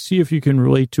let's see if you can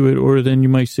relate to it. Or then you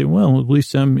might say, well, at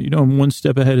least I'm one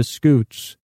step ahead of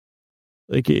Scoots.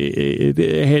 Like,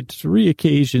 I had 3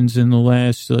 occasions in the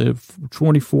last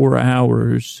 24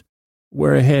 hours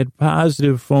where I had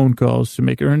positive phone calls to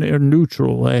make, or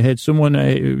neutral. I had someone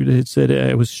had said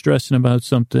I was stressing about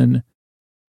something,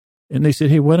 and they said,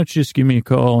 hey, why don't you just give me a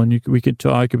call and we could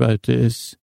talk about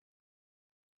this.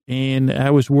 And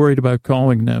I was worried about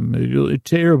calling them,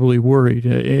 terribly worried.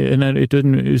 And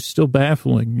it was still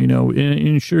baffling,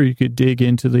 and sure, you could dig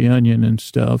into the onion and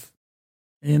stuff.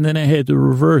 And then I had the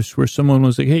reverse where someone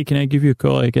was like, hey, can I give you a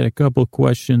call? I got a couple of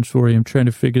questions for you. I'm trying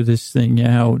to figure this thing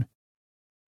out.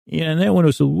 And that one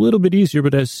was a little bit easier,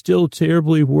 but I was still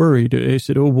terribly worried. I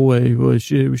said, oh boy, well,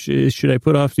 should I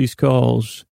put off these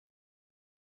calls?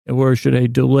 Or should I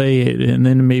delay it? And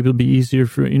then maybe it'll be easier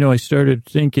for, I started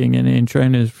thinking and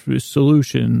trying to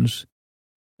solutions.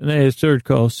 And then I had a third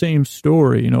call, same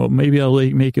story, maybe I'll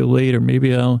make it later.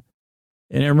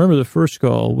 And I remember the first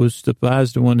call was the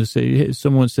positive one to say,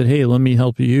 someone said, hey, let me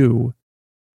help you.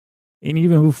 And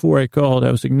even before I called,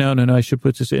 I was like, no, I should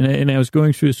put this in. And I was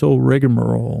going through this whole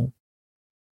rigmarole.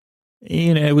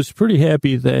 And I was pretty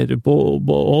happy that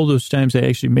all those times I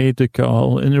actually made the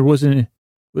call and there wasn't,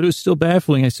 but it was still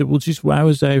baffling. I said, well, geez, why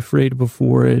was I afraid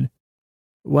before it?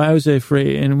 Why was I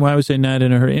afraid? And why was I not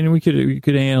in a hurry? And we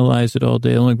could analyze it all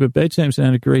day long, but bedtime's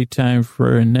not a great time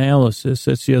for analysis.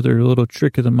 That's the other little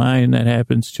trick of the mind that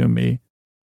happens to me.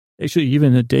 Actually,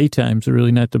 even the daytimes are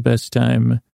really not the best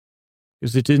time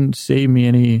because it didn't save me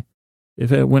any.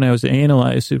 When I was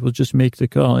analyzed, it will just make the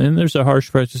call. And there's a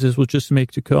harsh part that says, well, just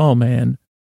make the call, man.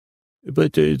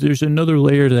 But there's another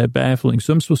layer to that baffling.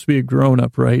 So I'm supposed to be a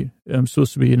grown-up, right? I'm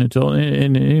supposed to be an adult.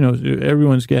 And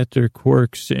everyone's got their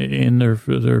quirks and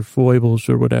their foibles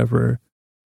or whatever.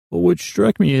 But what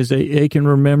struck me is I can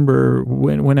remember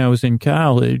when I was in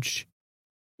college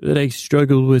that I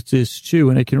struggled with this too.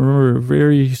 And I can remember a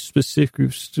very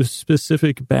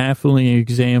specific baffling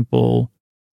example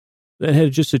that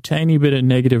had just a tiny bit of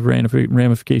negative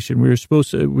ramification.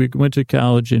 We went to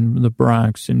college in the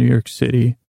Bronx in New York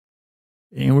City.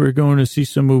 And we were going to see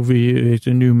some movie at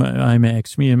a new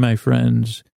IMAX, me and my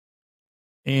friends.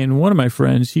 And one of my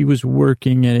friends, he was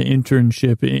working at an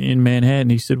internship in Manhattan.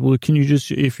 He said, well, can you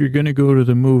just, if you're going to go to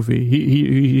the movie,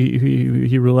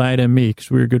 he relied on me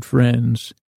because we were good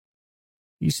friends.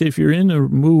 He said, if you're in the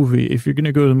movie, if you're going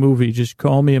to go to the movie, just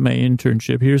call me at my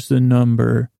internship. Here's the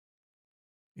number.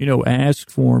 Ask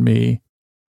for me.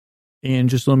 and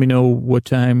just let me know what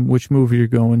time, which movie you're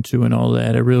going to and all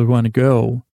that. I really want to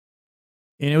go.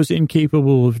 And I was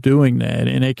incapable of doing that.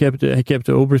 And I kept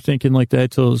overthinking like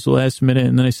that till it was the last minute.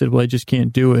 And then I said, well, I just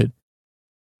can't do it.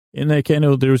 And that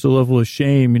there was a level of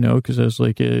shame, because I was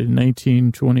like a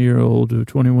 19, 20-year-old or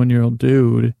 21-year-old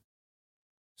dude.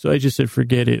 So I just said,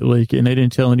 forget it. And I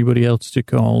didn't tell anybody else to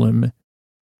call him.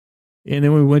 And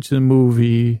then we went to the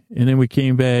movie, and then we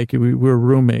came back, and we were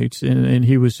roommates, and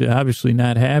he was obviously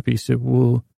not happy. He said,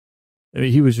 well,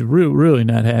 he was really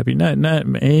not happy, not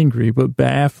angry, but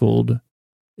baffled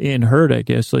and hurt, I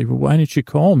guess. Why didn't you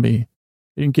call me?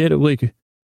 I didn't get it. A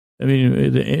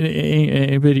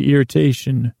bit of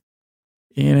irritation.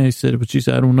 And I said, but geez,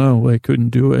 I don't know. I couldn't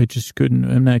do it. I just couldn't.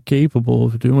 I'm not capable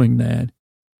of doing that.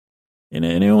 And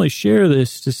I only share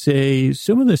this to say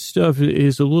some of this stuff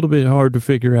is a little bit hard to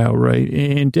figure out, right?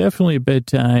 And definitely at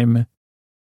bedtime,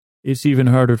 it's even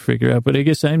harder to figure out. But I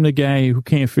guess I'm the guy who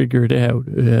can't figure it out.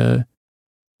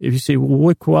 If you say, well,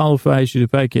 what qualifies you to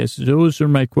podcast? Those are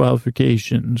my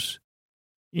qualifications.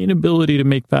 Inability to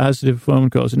make positive phone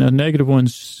calls. Now, negative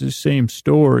ones, the same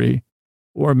story,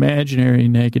 or imaginary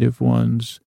negative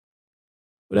ones.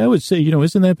 But I would say,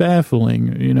 isn't that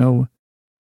baffling,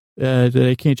 that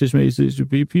I can't just make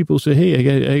people say,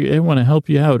 hey, I want to help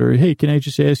you out, or hey, can I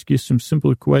just ask you some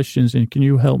simple questions and can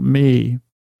you help me?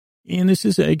 And this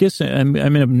is, I guess, I'm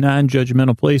in a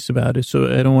non-judgmental place about it,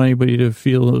 so I don't want anybody to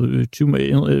feel too much,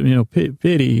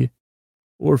 pity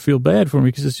or feel bad for me,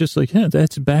 because it's just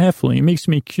that's baffling. It makes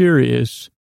me curious.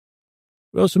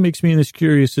 It also makes me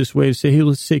curious this way to say, hey,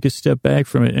 let's take a step back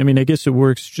from it. I guess it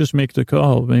works. Just make the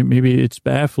call. Maybe it's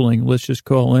baffling. Let's just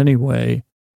call anyway.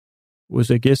 Was,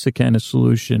 I guess, the kind of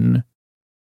solution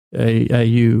I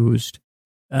used.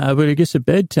 But I guess at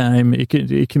bedtime, it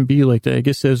can be like that. I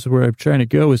guess that's where I'm trying to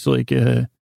go. Is you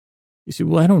see,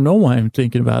 well, I don't know why I'm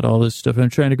thinking about all this stuff. I'm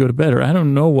trying to go to bed, or I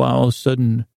don't know why all of a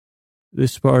sudden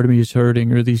this part of me is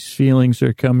hurting, or these feelings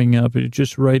are coming up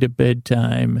just right at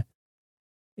bedtime.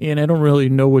 And I don't really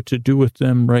know what to do with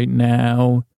them right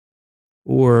now.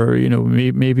 Or,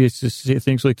 maybe it's just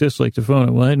things like this, like the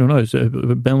phone. Well, I don't know.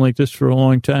 I've been like this for a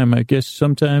long time. I guess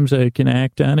sometimes I can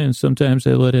act on it, and sometimes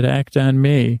I let it act on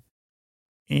me.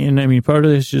 And part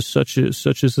of this is just such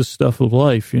as the stuff of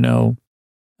life,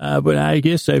 But I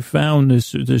guess I found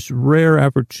this rare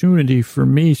opportunity for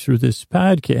me through this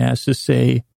podcast to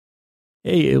say,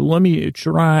 hey, let me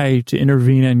try to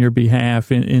intervene on your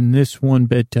behalf in this one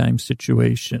bedtime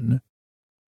situation.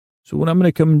 So what I'm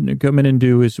going to come in and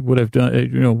do is what I've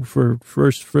done, for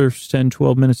first 10,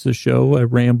 12 minutes of the show, I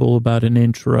ramble about an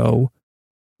intro,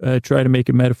 try to make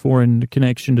a metaphor and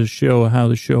connection to show how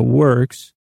the show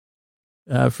works.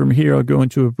 From here, I'll go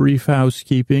into a brief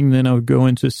housekeeping, then I'll go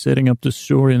into setting up the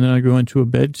story, and then I'll go into a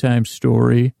bedtime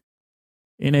story.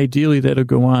 And ideally, that'll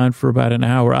go on for about an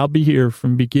hour. I'll be here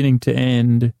from beginning to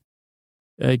end,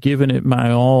 giving it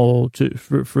my all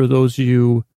for those of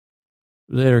you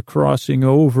that are crossing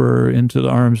over into the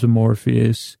arms of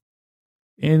Morpheus,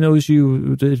 and those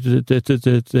you that's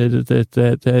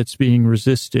being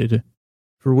resisted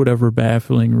for whatever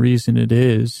baffling reason it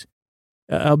is.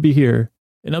 I'll be here,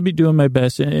 and I'll be doing my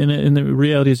best. And the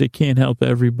reality is I can't help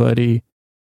everybody.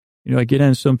 I get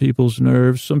on some people's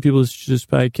nerves. Some people this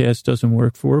podcast doesn't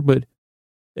work for, but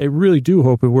I really do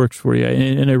hope it works for you.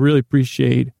 And I really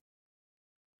appreciate,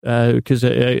 because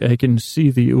I can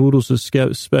see the oodles of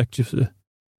skepticism,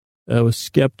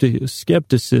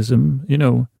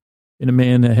 in a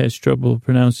man that has trouble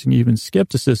pronouncing even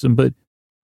skepticism, but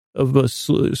of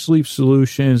sleep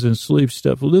solutions and sleep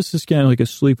stuff. Well, this is kind of like a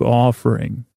sleep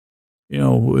offering.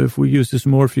 If we use this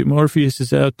Morpheus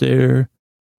is out there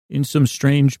in some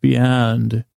strange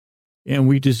beyond, and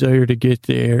we desire to get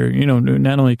there,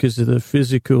 not only because of the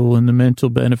physical and the mental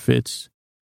benefits,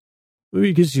 but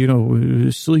because,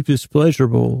 sleep is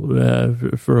pleasurable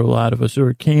for a lot of us,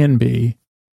 or it can be,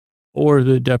 or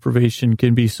the deprivation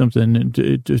can be something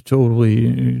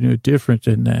totally different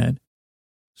than that.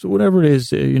 So whatever it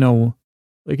is,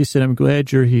 like I said, I'm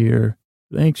glad you're here.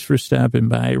 Thanks for stopping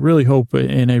by. I really hope,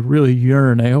 and I really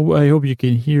yearn, I hope you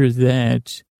can hear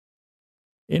that.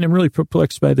 And I'm really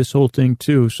perplexed by this whole thing,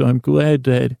 too. So I'm glad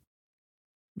that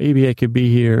maybe I could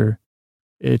be here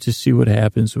to see what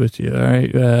happens with you. All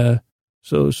right.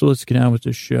 So let's get on with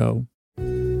the show. All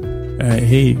right.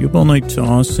 Hey, you all like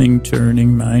tossing,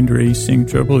 turning, mind racing,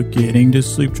 trouble getting to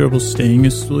sleep, trouble staying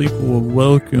asleep? Well,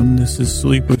 welcome. This is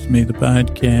Sleep With Me, the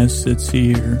podcast that's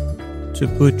here to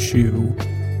put you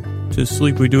to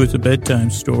sleep. We do it a bedtime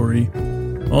story.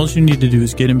 All you need to do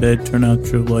is get in bed, turn out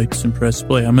your lights, and press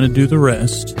play. I'm going to do the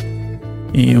rest.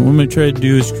 And what I'm going to try to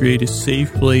do is create a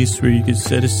safe place where you can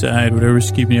set aside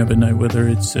whatever's keeping you up at night, whether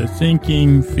it's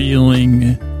thinking,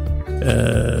 feeling,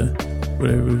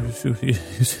 whatever,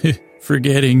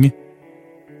 forgetting.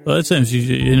 A lot of times,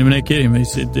 and I'm not kidding, I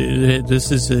said,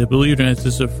 this is, believe it or not, this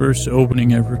is the first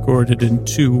opening I've recorded in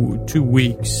two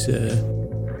weeks.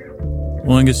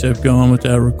 Longest I've gone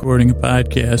without recording a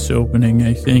podcast opening,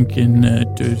 I think, in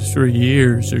 3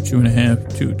 years or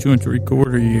 2.5, 2 and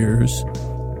 3/4 years.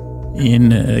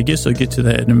 And I guess I'll get to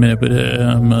that in a minute, but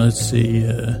let's see.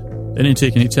 I didn't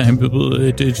take any time, but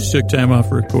it just took time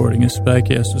off recording. This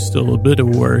podcast was still a bit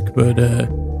of work, but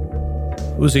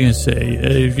what was I going to say?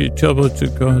 If you trouble to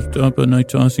cause up a night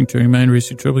tossing, turning, mind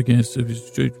racing, trouble against the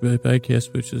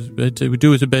podcast, which is bedtime. We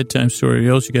do it a bedtime story.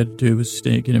 All you got to do is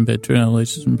get in bed, turn on the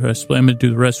lights, and press play. I'm going to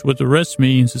do the rest. What the rest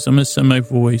means is I'm going to send my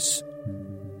voice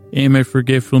and my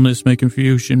forgetfulness, my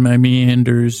confusion, my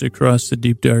meanders across the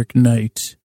deep, dark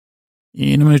night.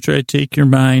 And I'm going to try to take your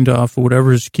mind off of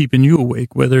whatever's keeping you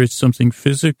awake, whether it's something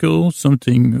physical,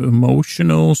 something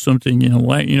emotional, something,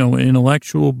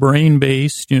 intellectual,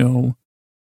 brain-based, something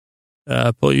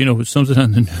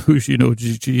on the news,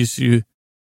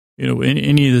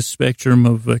 any of the spectrum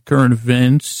of current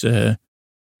events,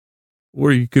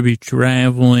 or you could be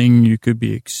traveling, you could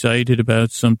be excited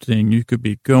about something, you could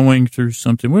be going through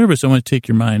something, whatever. So I want to take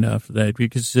your mind off of that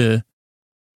because,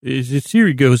 the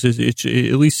theory goes is at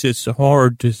least it's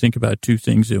hard to think about two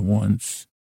things at once.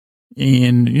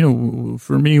 And,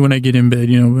 for me, when I get in bed,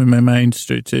 when my mind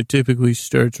typically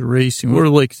starts racing or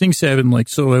like things happen, like,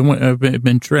 so I've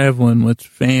been traveling with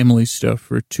family stuff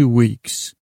for 2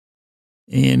 weeks.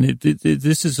 And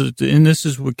this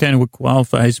is what kind of what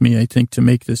qualifies me, I think, to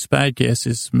make this podcast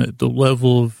is the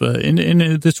level of, and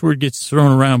this word gets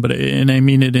thrown around, but, and I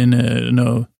mean it in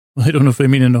I don't know if I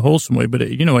mean in a wholesome way, but,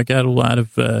 I got a lot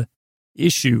of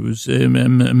issues. I'm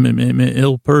an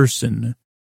ill person.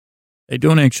 I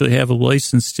don't actually have a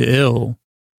license to ill.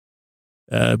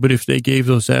 But if they gave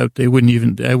those out, I wouldn't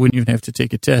even have to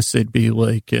take a test. They'd be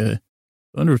like, I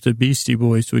wonder if the Beastie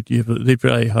Boys would they'd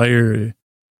probably hire,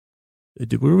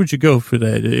 where would you go for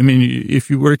that? I mean, if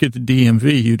you work at the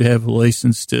DMV, you'd have a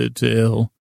license to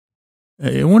ill.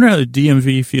 I wonder how the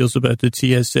DMV feels about the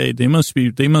TSA. They must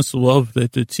love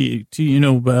that the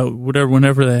about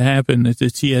whenever that happened, that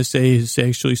the TSA has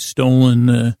actually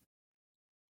stolen,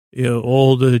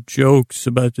 all the jokes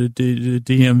about the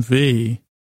DMV.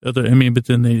 But then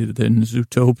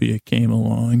Zootopia came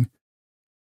along.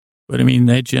 But I mean,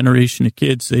 that generation of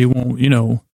kids, they won't,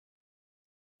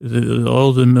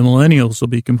 all the millennials will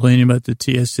be complaining about the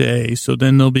TSA. So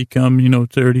then they'll become,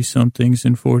 30-somethings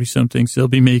and 40-somethings. They'll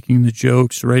be making the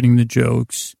jokes, writing the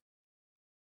jokes.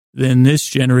 Then this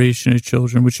generation of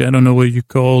children, which I don't know what you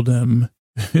call them,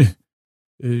 I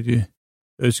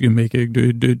was going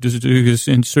to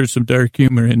insert some dark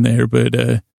humor in there,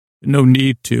 but no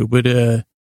need to. But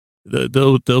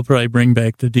they'll probably bring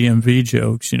back the DMV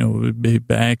jokes, big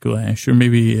backlash, or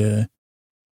maybe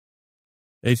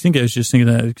I think I was just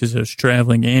thinking that because I was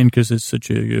traveling and because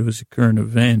it was a current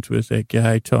event with that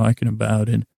guy talking about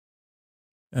it.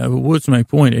 But what's my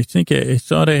point? I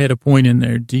thought I had a point in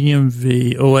there.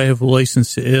 DMV. Oh, I have a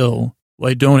license to ill. Well,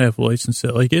 I don't have a license to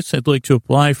ill. I guess I'd like to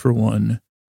apply for one.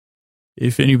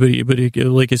 If anybody, but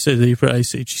like I said, they probably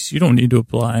say, geez, you don't need to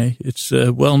apply. It's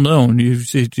well known.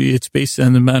 It's based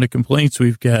on the amount of complaints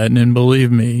we've gotten. And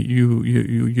believe me,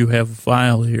 you have a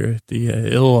file here at the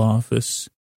ill office.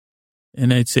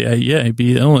 And I'd say, I'd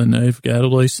be ill, and I've got a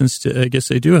license to, I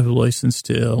guess I do have a license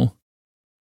to ill.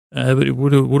 But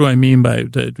what do I mean by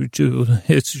that?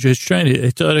 It's just I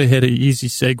thought I had an easy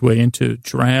segue into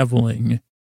traveling.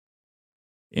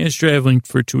 And it's traveling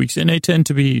for 2 weeks, and I tend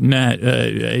to be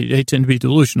I tend to be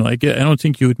delusional. I don't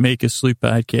think you would make a sleep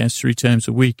podcast 3 times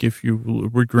a week if you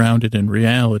were grounded in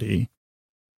reality.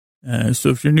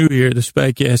 So if you're new here, this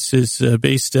podcast is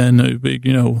based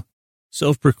on,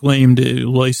 self-proclaimed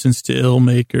licensed to ill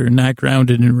maker, not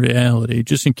grounded in reality,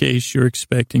 just in case you're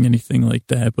expecting anything like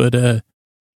that. But I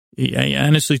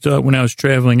honestly thought when I was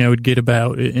traveling I would get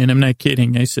about, and I'm not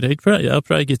kidding, I said I'll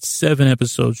probably get 7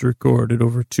 episodes recorded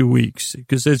over 2 weeks,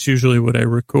 because that's usually what I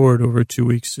record over 2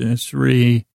 weeks.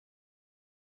 3,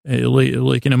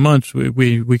 like in a month,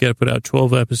 we got to put out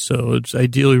 12 episodes.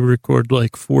 Ideally record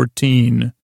like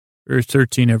 14 or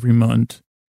 13 every month.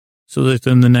 So that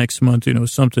then the next month,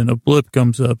 a blip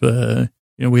comes up,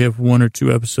 we have 1 or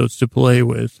 2 episodes to play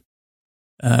with.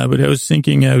 But I was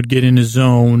thinking I would get in a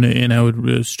zone and I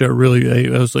would start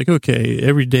really, I was like, okay,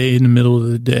 every day in the middle of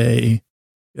the day,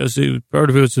 part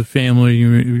of it was a family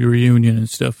reunion and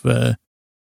stuff.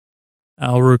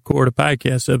 I'll record a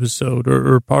podcast episode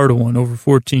or part of one over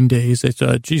 14 days. I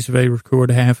thought, geez, if I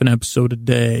record half an episode a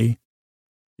day,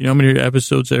 you know how many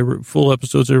episodes, full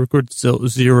episodes I record?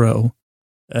 Zero.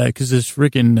 Because this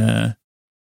freaking, and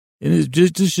it's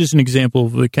just an example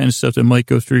of the kind of stuff that might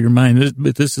go through your mind.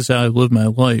 But this is how I live my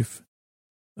life.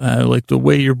 Like the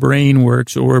way your brain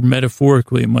works, or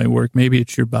metaphorically it might work. Maybe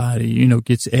it's your body, you know,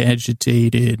 gets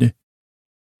agitated.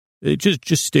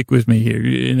 Just stick with me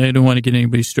here. And I don't want to get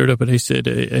anybody stirred up, but I said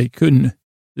I couldn't,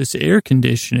 this air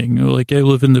conditioning, like I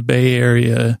live in the Bay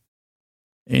Area,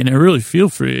 and I really feel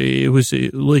for it. It was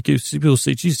like, if people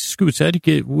say, Jesus, Scoots, how do you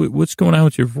get, what's going on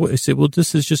with your voice? I said, well,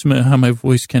 this is just how my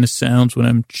voice kind of sounds when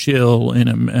I'm chill and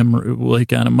I'm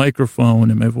like on a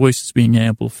microphone and my voice is being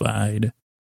amplified.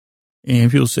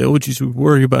 And people say, oh, geez, we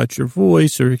worry about your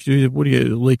voice, or what do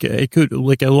you, like,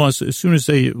 I lost, as soon as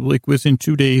within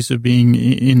 2 days of being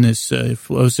in this, I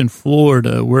was in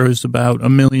Florida, where it was about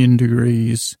 1,000,000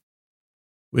 degrees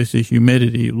with the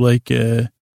humidity.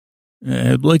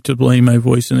 I'd like to blame my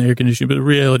voice in the air conditioning, but the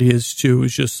reality is, too,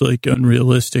 it's just like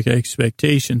unrealistic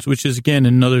expectations, which is, again,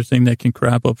 another thing that can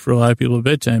crop up for a lot of people at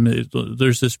bedtime.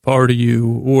 There's this part of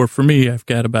you, or for me, I've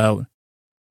got about,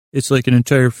 it's like an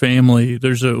entire family.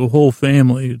 There's a whole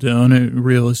family, the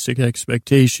unrealistic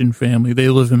expectation family. They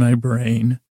live in my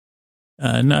brain.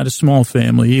 Not a small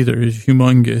family either. It's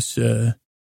humongous.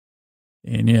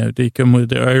 And yeah, they come with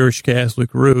their Irish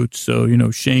Catholic roots. So, you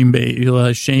know, a lot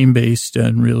of shame-based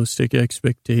unrealistic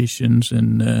expectations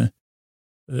and,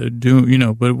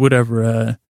 but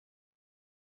whatever.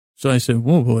 So I said,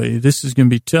 whoa, boy, this is going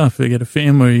to be tough. I got a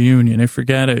family reunion. I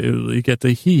forgot you got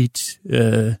the heat,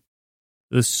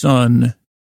 the sun,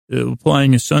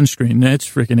 applying a sunscreen, that's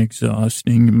freaking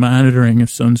exhausting. Monitoring a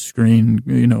sunscreen,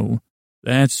 you know,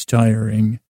 that's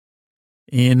tiring.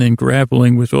 And then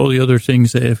grappling with all the other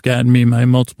things that have gotten me my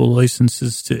multiple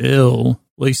licenses to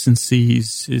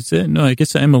licensees. Is that, no, I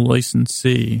guess I'm a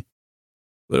licensee.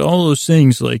 But all those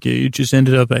things, like, it just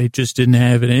ended up, I just didn't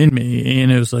have it in me.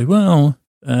 And it was like, well,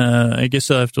 I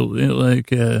guess I'll have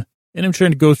to, and I'm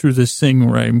trying to go through this thing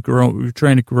where I'm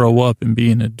trying to grow up and be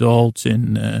an adult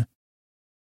and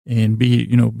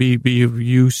be of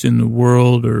use in the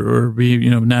world or be, you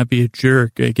know, not be a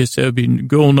jerk. I guess that would be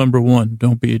goal number one.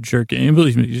 Don't be a jerk. And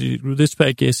believe me, this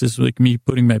podcast is like me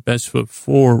putting my best foot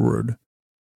forward.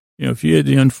 You know, if you had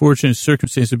the unfortunate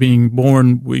circumstance of being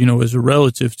born, you know, as a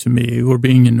relative to me or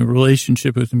being in a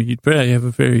relationship with me, you'd probably have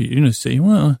a very, you know, say,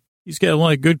 well, he's got a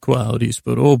lot of good qualities,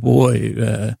 but oh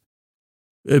boy,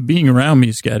 being around me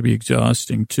has got to be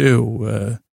exhausting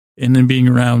too. And then being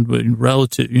around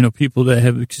relative, you know, people that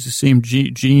have the same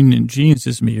genes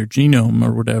as me or genome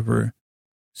or whatever,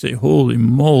 say, holy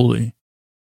moly.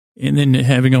 And then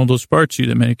having all those parts of you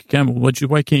that make a comment,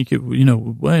 why can't you, you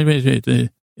know,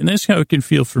 and that's how it can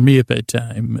feel for me at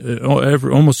bedtime,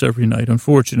 almost every night,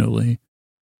 unfortunately,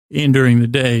 and during the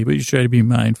day, but you try to be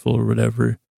mindful or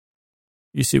whatever.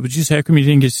 You say, well, geez, how come you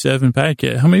didn't get 7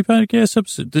 podcasts? How many podcast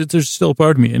episodes? There's still a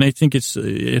part of me, and I think it's,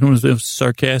 I don't know if it's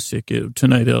sarcastic.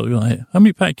 Tonight, I'll be like, how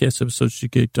many podcast episodes did you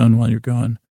get done while you're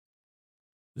gone?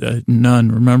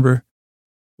 None, remember?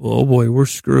 Well, oh boy, we're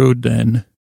screwed then.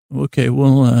 Okay,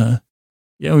 well,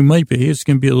 yeah, we might be. It's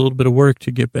going to be a little bit of work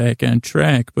to get back on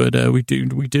track, but we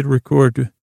did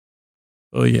record.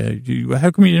 Oh, yeah.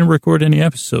 How come you didn't record any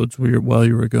episodes while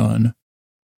you were gone?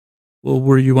 Well,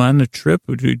 were you on the trip?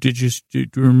 Do you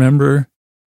remember?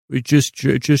 We just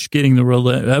getting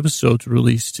the episodes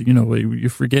released. You know, you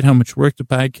forget how much work the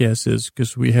podcast is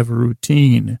because we have a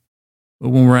routine. But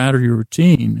when we're out of your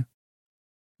routine,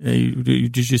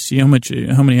 did you see how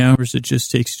many hours it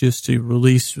just takes just to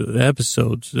release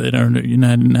episodes that are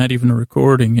not even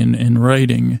recording and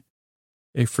writing?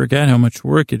 I forgot how much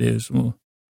work it is. Well,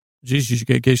 geez,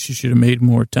 I guess you should have made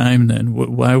more time then.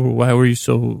 Why were you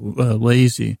so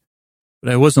lazy?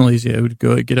 But I wasn't lazy. I would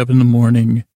get up in the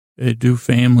morning, do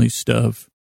family stuff,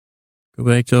 go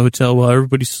back to the hotel while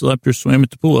everybody slept or swam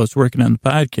at the pool. I was working on the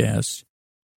podcast.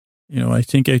 You know, I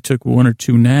think I took 1 or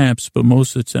 2 naps, but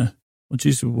most of the time, well,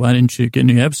 geez, why didn't you get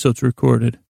any episodes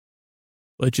recorded?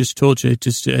 Well, I just told you,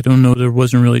 I don't know, there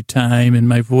wasn't really time, and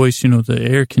my voice, you know, the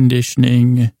air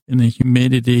conditioning and the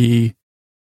humidity.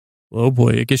 Well, oh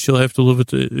boy, I guess you'll have to live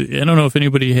with I don't know if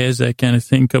anybody has that kind of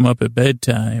thing come up at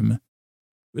bedtime.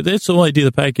 But that's the whole idea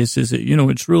of the podcast is that, you know,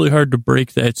 it's really hard to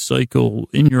break that cycle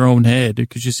in your own head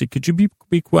because you say, could you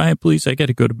be quiet, please? I got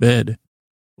to go to bed.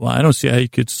 Well, I don't see how you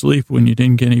could sleep when you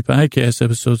didn't get any podcast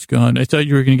episodes gone. I thought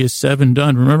you were going to get 7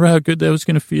 done. Remember how good that was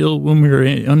going to feel when we were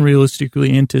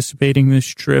unrealistically anticipating this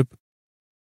trip?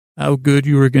 How good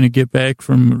you were going to get back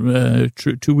from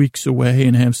 2 weeks away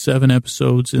and have 7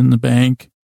 episodes in the bank.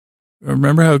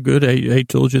 Remember how good I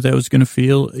told you that was going to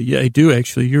feel? Yeah, I do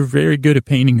actually. You're very good at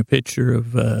painting a picture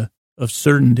of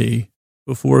certainty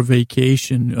before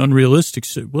vacation. Unrealistic.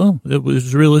 Well, it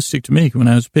was realistic to me when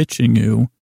I was pitching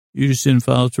you. You just didn't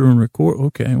follow through and record.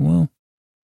 Okay, well,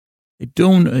 I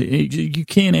don't. You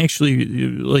can't actually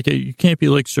you can't be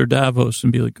like Sir Davos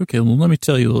and be like, okay, well, let me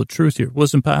tell you a little truth here. It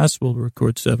wasn't possible to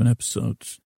record 7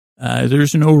 episodes.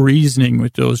 There's no reasoning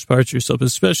with those parts of yourself,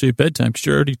 especially at bedtime, because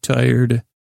you're already tired.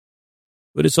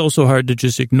 But it's also hard to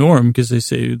just ignore them because they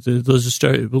say they'll just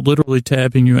start literally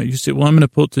tapping you. You say, well, I'm going to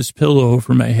put this pillow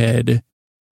over my head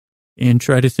and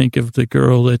try to think of the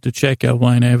girl at the checkout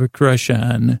line I have a crush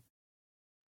on.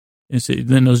 And say,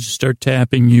 then they'll just start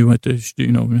tapping you at the,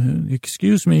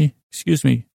 excuse me.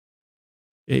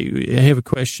 Hey, I have a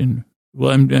question.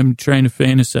 Well, I'm trying to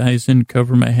fantasize and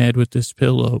cover my head with this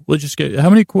pillow. Well, just get, how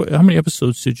many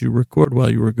episodes did you record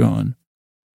while you were gone?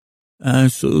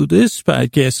 So this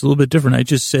podcast is a little bit different. I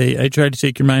try to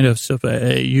take your mind off stuff.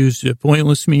 I use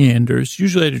pointless meanders.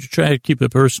 Usually I try to keep the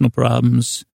personal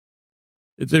problems.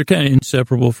 They're kind of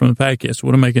inseparable from the podcast.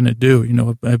 What am I going to do?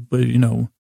 I've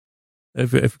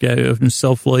been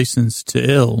self-licensed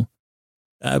to ill.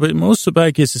 But most of the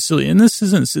podcast is silly. And this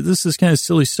is kind of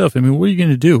silly stuff. I mean, what are you going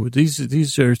to do?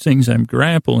 These are things I'm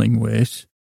grappling with.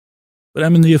 But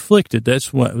I'm in the afflicted.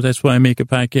 That's why I make a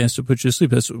podcast to put you to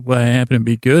sleep. That's why I happen to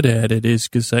be good at it, is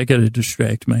because I got to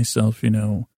distract myself,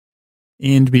 And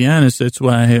to be honest, that's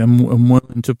why I'm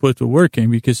willing to put the work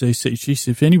in, because I say, geez,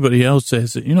 if anybody else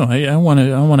says it, I want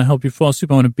to help you fall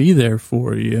asleep. I want to be there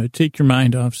for you. Take your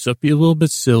mind off stuff. Be a little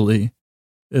bit silly.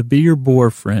 Be your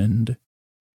boyfriend.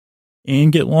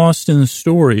 And get lost in the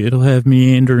story. It'll have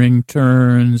meandering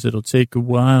turns. It'll take a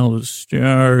while to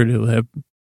start. It'll have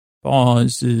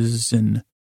pauses and,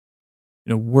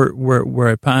 where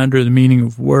I ponder the meaning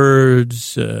of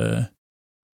words,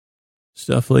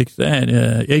 stuff like that.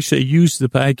 Actually, I used the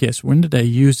podcast. When did I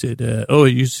use it? I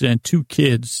used it on 2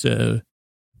 kids,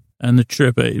 on the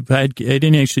trip. I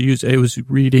didn't actually use it. I was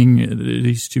reading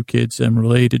these 2 kids I'm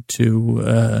related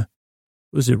to,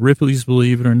 was it Ripley's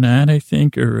Believe It or Not, I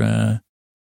think, or,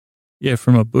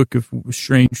 from a book of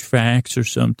strange facts or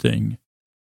something.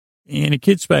 And a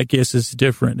kid's podcast is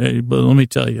different. But let me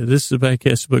tell you, this is a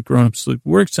podcast about grown-up sleep.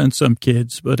 Works on some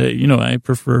kids, but, I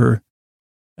prefer,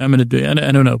 I'm going to do, I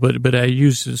don't know, but I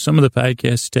use some of the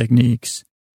podcast techniques,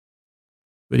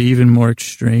 but even more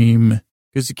extreme.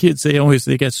 Because the kids,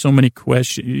 they got so many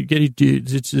questions.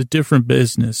 It's a different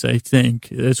business, I think.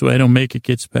 That's why I don't make a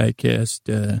kids podcast.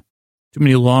 Too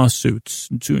many lawsuits.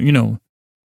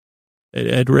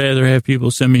 I'd rather have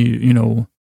people send me,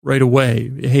 right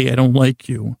away, hey, I don't like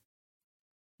you.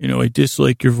 I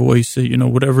dislike your voice,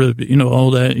 whatever,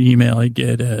 all that email I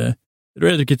get. I'd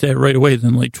rather get that right away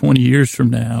than like 20 years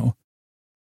from now.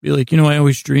 Be like, I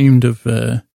always dreamed of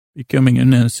becoming,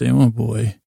 and then I'd say, oh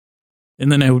boy.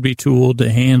 And then I would be too old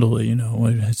to handle it,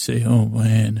 I'd say, oh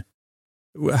man,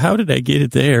 how did I get it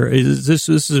there? This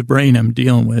is a brain I'm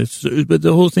dealing with. But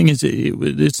the whole thing is,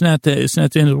 it's not the end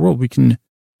of the world.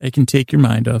 I can take your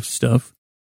mind off stuff.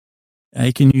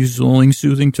 I can use lulling,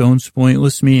 soothing tones,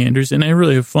 pointless meanders, and I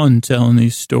really have fun telling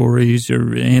these stories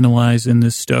or analyzing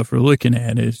this stuff or looking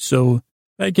at it. So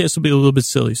I guess it'll be a little bit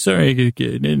silly. Sorry, I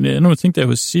don't think that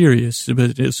was serious,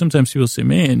 but sometimes people say,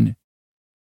 man,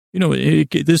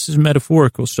 this is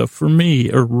metaphorical stuff for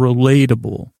me, or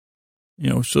relatable.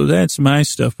 So that's my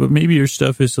stuff, but maybe your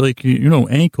stuff is like,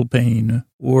 ankle pain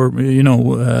or,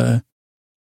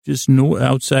 just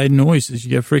outside noises.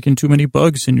 You got freaking too many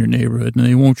bugs in your neighborhood and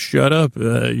they won't shut up.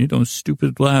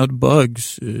 Stupid loud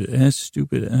bugs,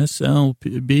 stupid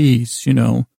SLBs,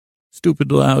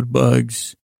 stupid loud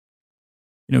bugs.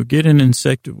 Get an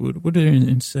what are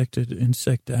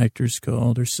insect actors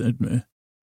called? Or said,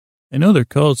 I know they're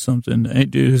called something.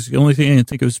 The only thing I can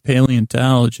think of is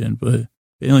paleontologist,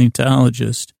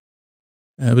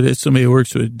 but that's somebody who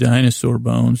works with dinosaur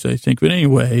bones, I think. But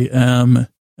anyway, I'm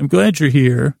glad you're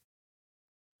here.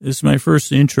 This is my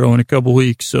first intro in a couple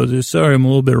weeks, so sorry I'm a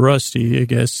little bit rusty, I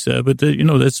guess. But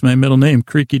that's my middle name,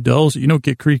 Creaky Dulcet. You don't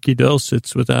get Creaky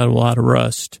Dulcets without a lot of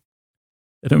rust.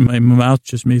 My mouth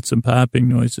just made some popping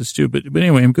noises too. But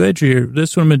anyway, I'm glad you're here.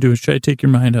 That's what I'm going to do, is try to take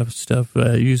your mind off stuff,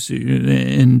 use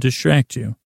and distract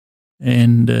you.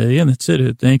 And that's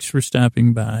it. Thanks for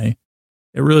stopping by.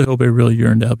 I really hope I really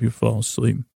yearn to help you fall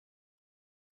asleep.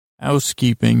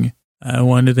 Housekeeping. I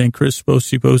want to thank Chris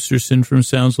Posterson from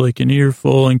Sounds Like an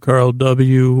Earful and Carl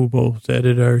W., who both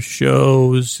edit our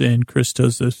shows, and Chris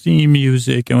does the theme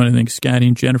music. I want to thank Scotty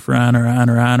and Jennifer on our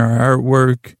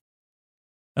artwork.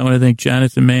 I want to thank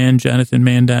Jonathan Mann,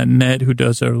 jonathanmann.net, who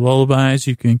does our lullabies.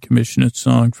 You can commission a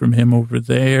song from him over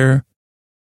there.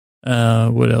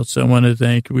 What else? I want to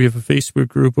thank, we have a Facebook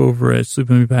group over at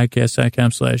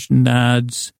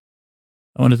sleepwithmepodcast.com/nods.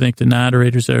 I want to thank the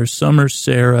moderators that are Summer,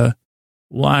 Sarah,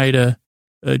 Lida,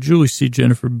 Julie C.,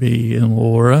 Jennifer B., and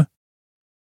Laura.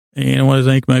 And I want to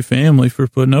thank my family for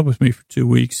putting up with me for 2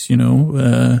 weeks,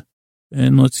 and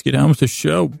let's get on with the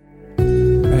show. All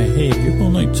right, hey,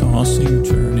 people like tossing,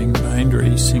 turning, mind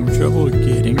racing, trouble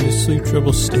getting to sleep,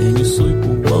 trouble staying asleep.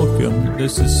 Welcome.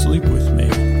 This is Sleep With Me,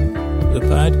 the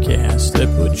podcast that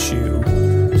puts you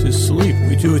to sleep.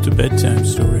 We do it a bedtime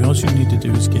story. All you need to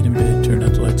do is get in bed, turn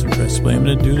out the lights, and press play. I'm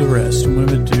going to do the rest. And what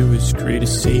I'm going to do is create a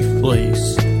safe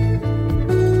place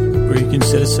where you can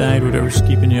set aside whatever's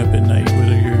keeping you up at night,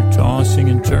 whether you're tossing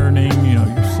and turning, you're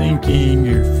thinking,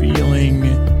 you're feeling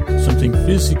something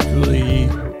physically,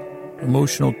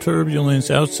 emotional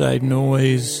turbulence, outside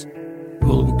noise.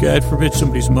 Well, God forbid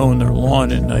somebody's mowing their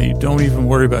lawn at night. Don't even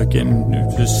worry about getting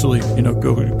to sleep.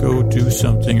 Go do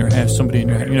something, or have somebody in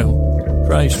your,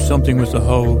 try something with a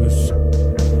hose,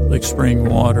 like spraying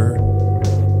water.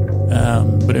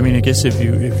 But I mean, I guess if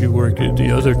you work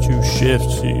the other two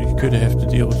shifts, you could have to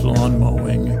deal with lawn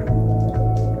mowing.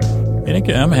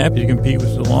 And I'm happy to compete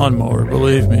with the lawnmower.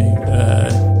 Believe me,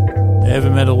 I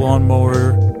haven't met a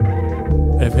lawnmower.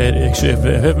 I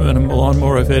haven't met a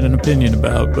lawnmower I've had an opinion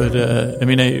about, but,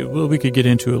 we could get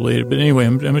into it later. But anyway,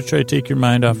 I'm going to try to take your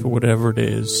mind off of whatever it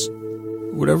is.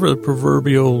 Whatever the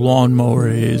proverbial lawnmower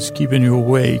is, keeping you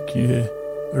awake.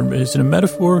 Or is it a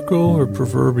metaphorical or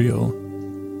proverbial?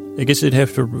 I guess I'd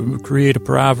have to create a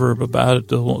proverb about it.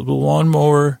 The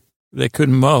lawnmower that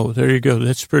couldn't mow. There you go.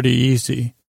 That's pretty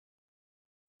easy.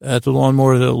 The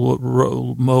lawnmower that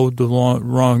mowed the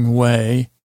wrong way.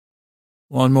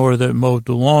 Lawnmower that mowed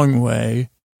the long way.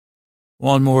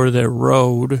 Lawnmower that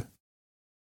rode.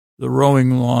 The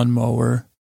rowing lawnmower.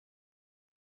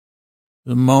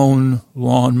 The mown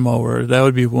lawnmower. That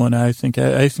would be one. I think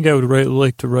I would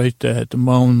like to write that. The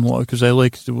mown lawn, because I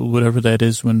like whatever that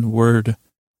is when the word.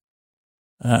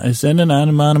 Is that an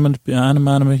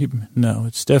onomatopoeia? No,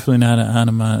 it's definitely not an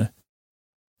onomatopoeia.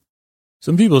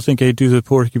 Some people think I do the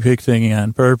Porky Pig thing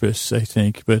on purpose, I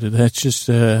think, but that's just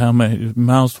how my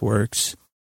mouth works.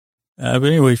 But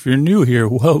anyway, if you're new here,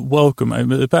 welcome.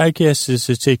 The podcast is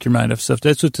to take your mind off stuff.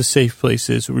 That's what the safe place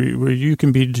is, where you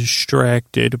can be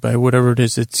distracted by whatever it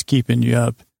is that's keeping you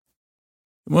up.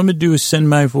 What I'm going to do is send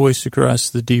my voice across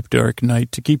the deep, dark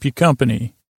night to keep you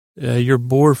company, your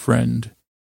boyfriend.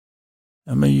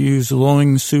 I'm going to use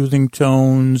lulling, soothing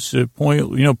tones,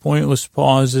 pointless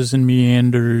pauses and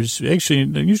meanders. Actually,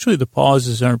 usually the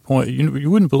pauses aren't you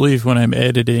wouldn't believe when I'm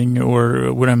editing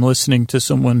or when I'm listening to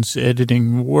someone's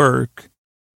editing work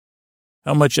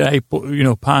how much I,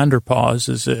 ponder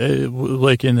pauses,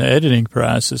 like in the editing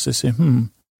process. I say,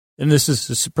 and this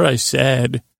is probably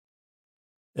sad.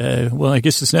 Well, I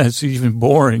guess it's even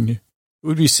boring. It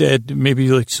would be sad, maybe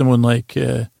like someone like,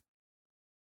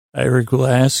 Ira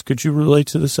Glass. Could you relate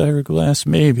to this, Ira Glass?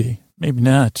 Maybe. Maybe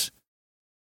not.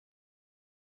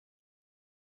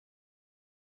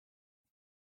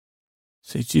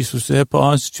 Say, geez, was that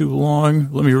pause too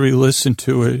long? Let me re-listen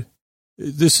to it.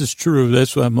 This is true.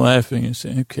 That's why I'm laughing. I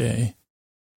say, okay.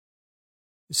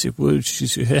 I say,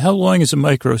 how long is a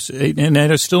micro? And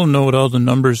I still don't know what all the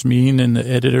numbers mean in the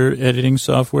editing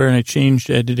software, and I changed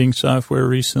editing software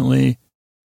recently.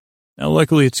 Now,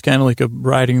 luckily, it's kind of like a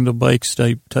riding the bikes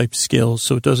type skill,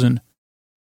 so it doesn't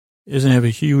have a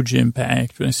huge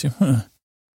impact. But I say, I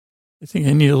think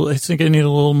I need a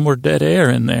little more dead air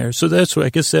in there. So I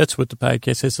guess that's what the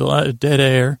podcast has, a lot of dead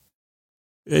air,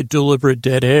 deliberate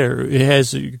dead air. It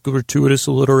has a gratuitous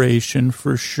alliteration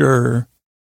for sure.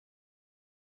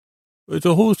 But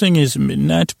the whole thing is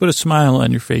not to put a smile on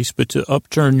your face, but to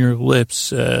upturn your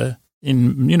lips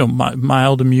in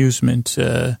mild amusement.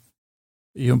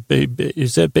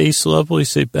 Is that base level? You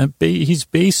say he's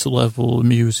base level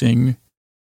amusing.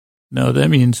 No, that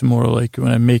means more like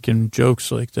when I'm making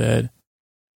jokes like that.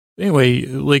 Anyway,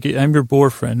 like I'm your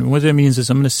boyfriend. What that means is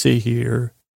I'm going to sit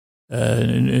here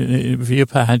via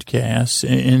podcast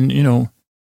and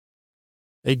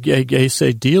I guess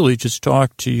ideally just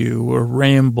talk to you or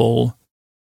ramble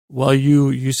while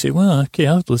you say, well, okay,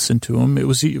 I'll listen to him.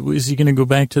 Is he going to go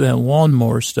back to that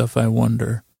lawnmower stuff, I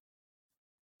wonder?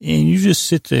 And you just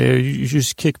sit there. You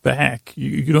just kick back.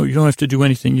 You don't have to do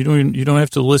anything. You don't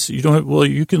have to listen.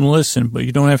 You can listen, but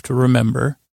you don't have to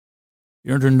remember.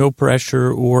 You're under no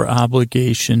pressure or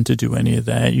obligation to do any of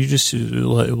that. You just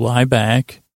lie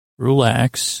back,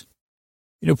 relax.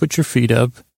 Put your feet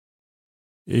up.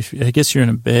 I guess you're in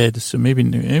a bed, so maybe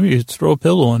you throw a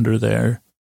pillow under there.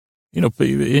 But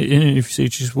if you say,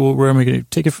 geez, well, where am I going to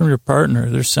take it from your partner?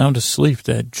 They're sound asleep,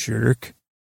 that jerk.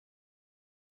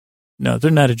 No,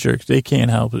 they're not a jerk. They can't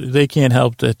help it. They can't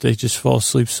help that they just fall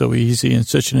asleep so easy in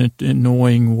such an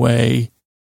annoying way.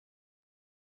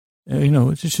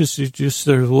 It's just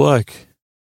their luck.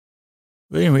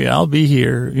 But anyway, I'll be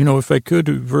here. If I could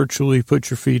virtually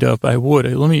put your feet up, I would.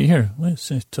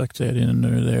 Let's tuck that in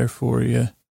there for you.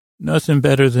 Nothing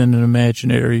better than an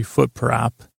imaginary foot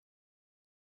prop.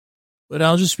 But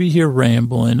I'll just be here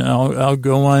rambling. I'll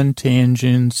go on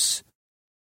tangents.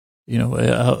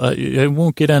 I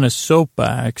won't get on a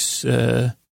soapbox.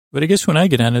 But I guess when I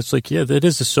get on it, it's like, yeah, that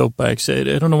is a soapbox. I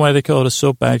don't know why they call it a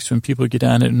soapbox when people get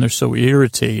on it and they're so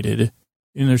irritated.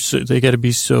 And they got to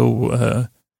be so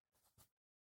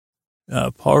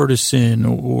partisan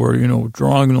or,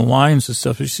 drawing the lines and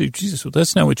stuff. You say, Jesus, well,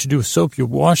 that's not what you do with soap. You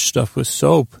wash stuff with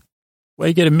soap. Why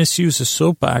you got to misuse a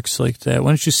soapbox like that?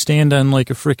 Why don't you stand on like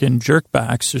a freaking jerk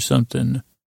box or something?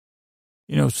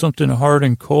 Something hard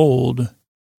and cold.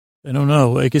 I don't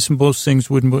know. I guess most things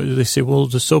wouldn't. They say, well,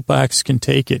 the soapbox can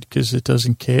take it because it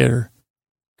doesn't care.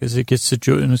 Because it gets the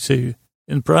joy.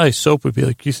 And probably soap would be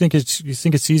like, you think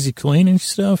it's easy cleaning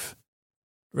stuff?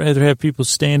 I'd rather have people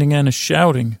standing on it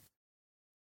shouting.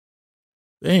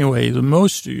 Anyway, the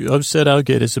most upset I'll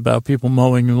get is about people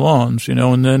mowing lawns,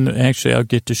 and then actually I'll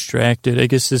get distracted. I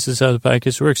guess this is how the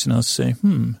podcast works, and I'll say,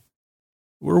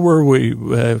 where were we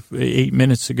 8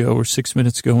 minutes ago or 6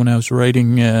 minutes ago when I was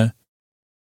writing?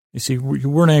 You see, you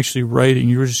weren't actually writing.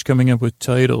 You were just coming up with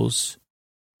titles.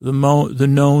 The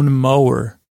known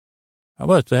mower. How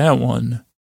about that one?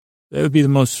 That would be the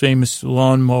most famous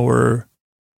lawnmower.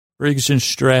 Briggs and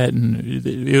Stratton.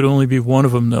 It would only be one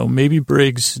of them, though. Maybe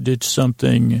Briggs did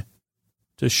something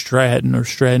to Stratton, or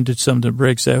Stratton did something to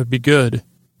Briggs. That would be good.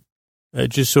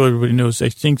 Just so everybody knows, I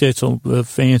think that's a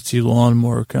fancy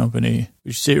lawnmower company.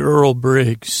 We should say Earl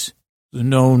Briggs, the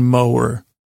known mower.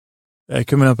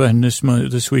 Coming up on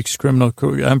this week's Criminal.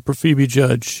 I'm Phoebe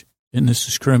Judge, and this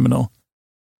is Criminal.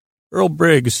 Earl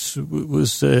Briggs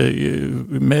was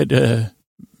met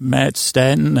Matt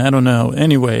Stanton. I don't know.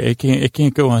 Anyway, I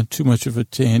can't go on too much of a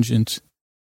tangent.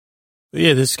 But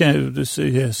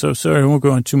yeah, so sorry, I won't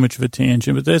go on too much of a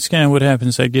tangent. But that's kind of what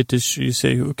happens. I get this. You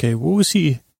say, okay, what was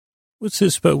he? What's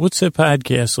that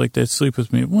podcast like that? Sleep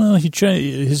With Me. Well,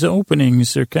 his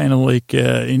openings are kind of like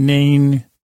inane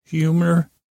humor.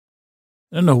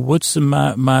 I don't know. What's the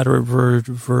moderate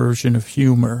version of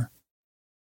humor?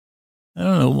 I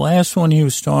don't know. Last one he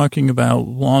was talking about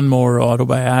lawnmower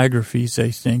autobiographies, I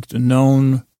think. The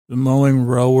mowing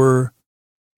rower,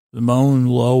 the mowing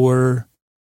lower,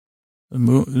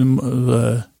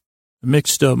 the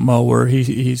mixed up mower.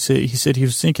 He said he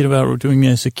was thinking about doing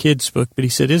this as a kid's book, but he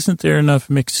said, isn't there enough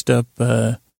mixed up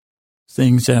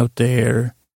things out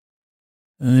there?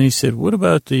 And then he said, what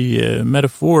about the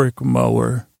metaphoric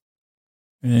mower?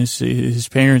 And his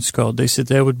parents called. They said,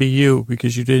 that would be you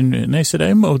because you didn't. And I said,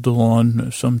 I mowed the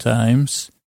lawn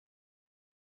sometimes.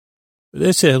 But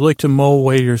they said, I'd like to mow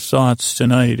away your thoughts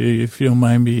tonight, if you don't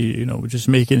mind me, just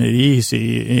making it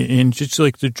easy. And just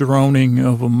like the droning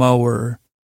of a mower,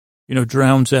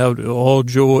 drowns out all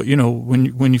joy.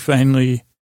 When you finally,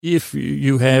 if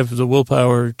you have the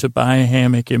willpower to buy a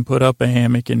hammock and put up a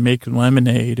hammock and make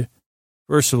lemonade,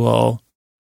 first of all,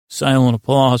 silent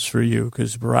applause for you,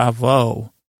 because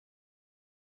bravo.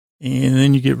 And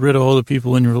then you get rid of all the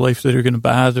people in your life that are going to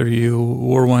bother you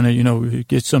or want to,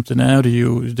 get something out of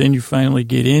you. Then you finally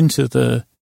get into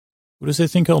what is that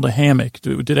thing called, a hammock?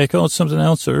 Did I call it something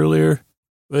else earlier?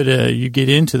 But you get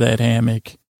into that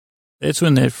hammock. That's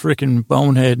when that frickin'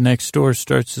 bonehead next door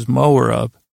starts his mower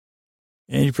up.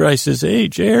 And he probably says, hey,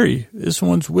 Jerry, this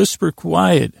one's whisper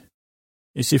quiet.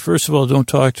 You see, first of all, don't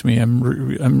talk to me.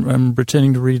 I'm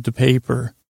pretending to read the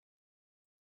paper.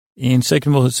 And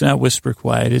second of all, it's not whisper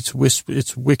quiet.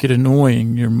 It's wicked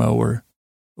annoying, your mower.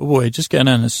 Oh boy, I just got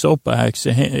on a soapbox.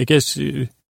 I guess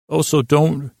also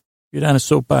don't get on a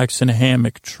soapbox in a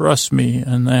hammock. Trust me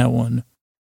on that one.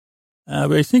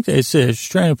 But I think that's it.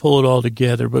 Just trying to pull it all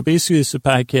together. But basically, it's a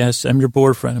podcast. I'm your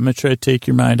boyfriend. I'm going to try to take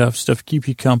your mind off stuff, keep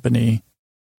you company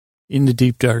in the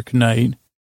deep, dark night.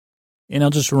 And I'll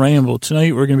just ramble.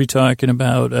 Tonight, we're going to be talking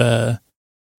about,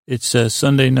 it's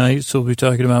Sunday night, so we'll be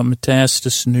talking about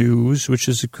Metastasis News, which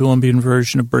is a Colombian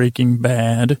version of Breaking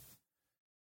Bad.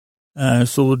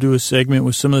 So we'll do a segment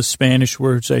with some of the Spanish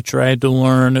words I tried to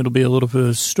learn. It'll be a little bit of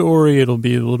a story. It'll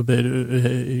be a little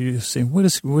bit, saying, what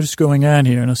is going on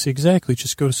here? And I'll say, exactly,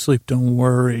 just go to sleep, don't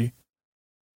worry.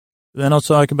 Then I'll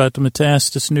talk about the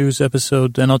Metastasis News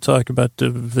episode. Then I'll talk about the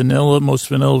most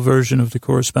vanilla version of the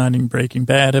corresponding Breaking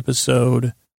Bad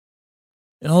episode.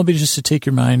 And I'll be just to take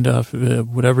your mind off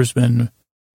whatever's been,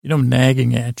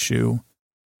 nagging at you.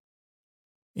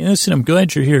 And listen, I'm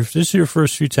glad you're here. If this is your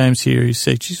first few times here, you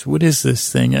say, geez, what is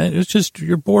this thing? It's just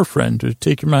your boyfriend to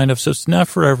take your mind off. So it's not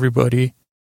for everybody.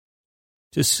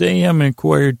 To say I'm an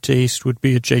acquired taste would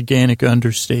be a gigantic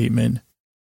understatement.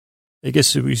 I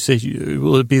guess if we say,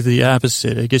 will it be the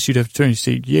opposite? I guess you'd have to turn and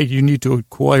say, yeah, you need to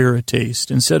acquire a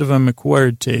taste. Instead of I'm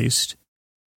acquired taste,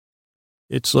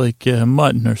 it's like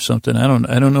mutton or something. I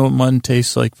don't know what mutton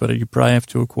tastes like, but you probably have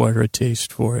to acquire a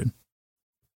taste for it.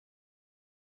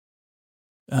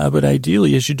 But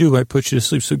ideally, as you do, I put you to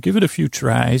sleep. So give it a few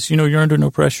tries. You know, you're under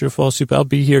no pressure to fall asleep. I'll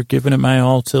be here giving it my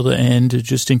all till the end,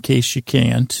 just in case you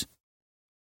can't.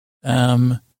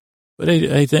 But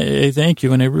I thank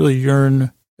you, and I really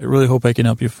hope I can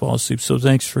help you fall asleep. So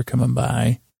thanks for coming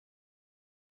by.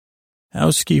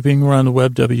 Housekeeping, we're on the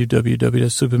web,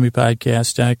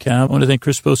 www.sleepwithmepodcast.com. I want to thank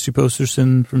Chris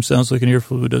Posterson from Sounds Like an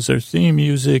Earful, who does our theme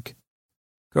music.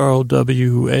 Carl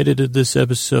W., who edited this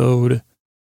episode.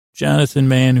 Jonathan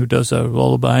Mann, who does our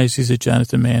lullabies. He's at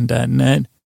jonathanmann.net.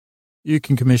 You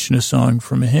can commission a song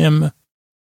from him.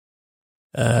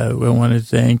 I want to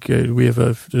thank, the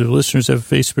listeners have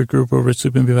a Facebook group over at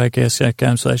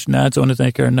sleepwithmepodcast.com/nods. I want to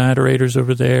thank our moderators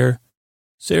over there.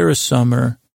 Sarah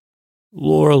Summer,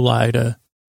 Laura Lyda,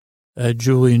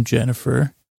 Julie and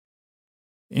Jennifer.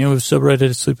 And we have a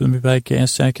subreddit at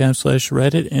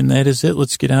sleepwithmepodcast.com/Reddit. And that is it.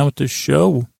 Let's get on with the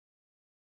show.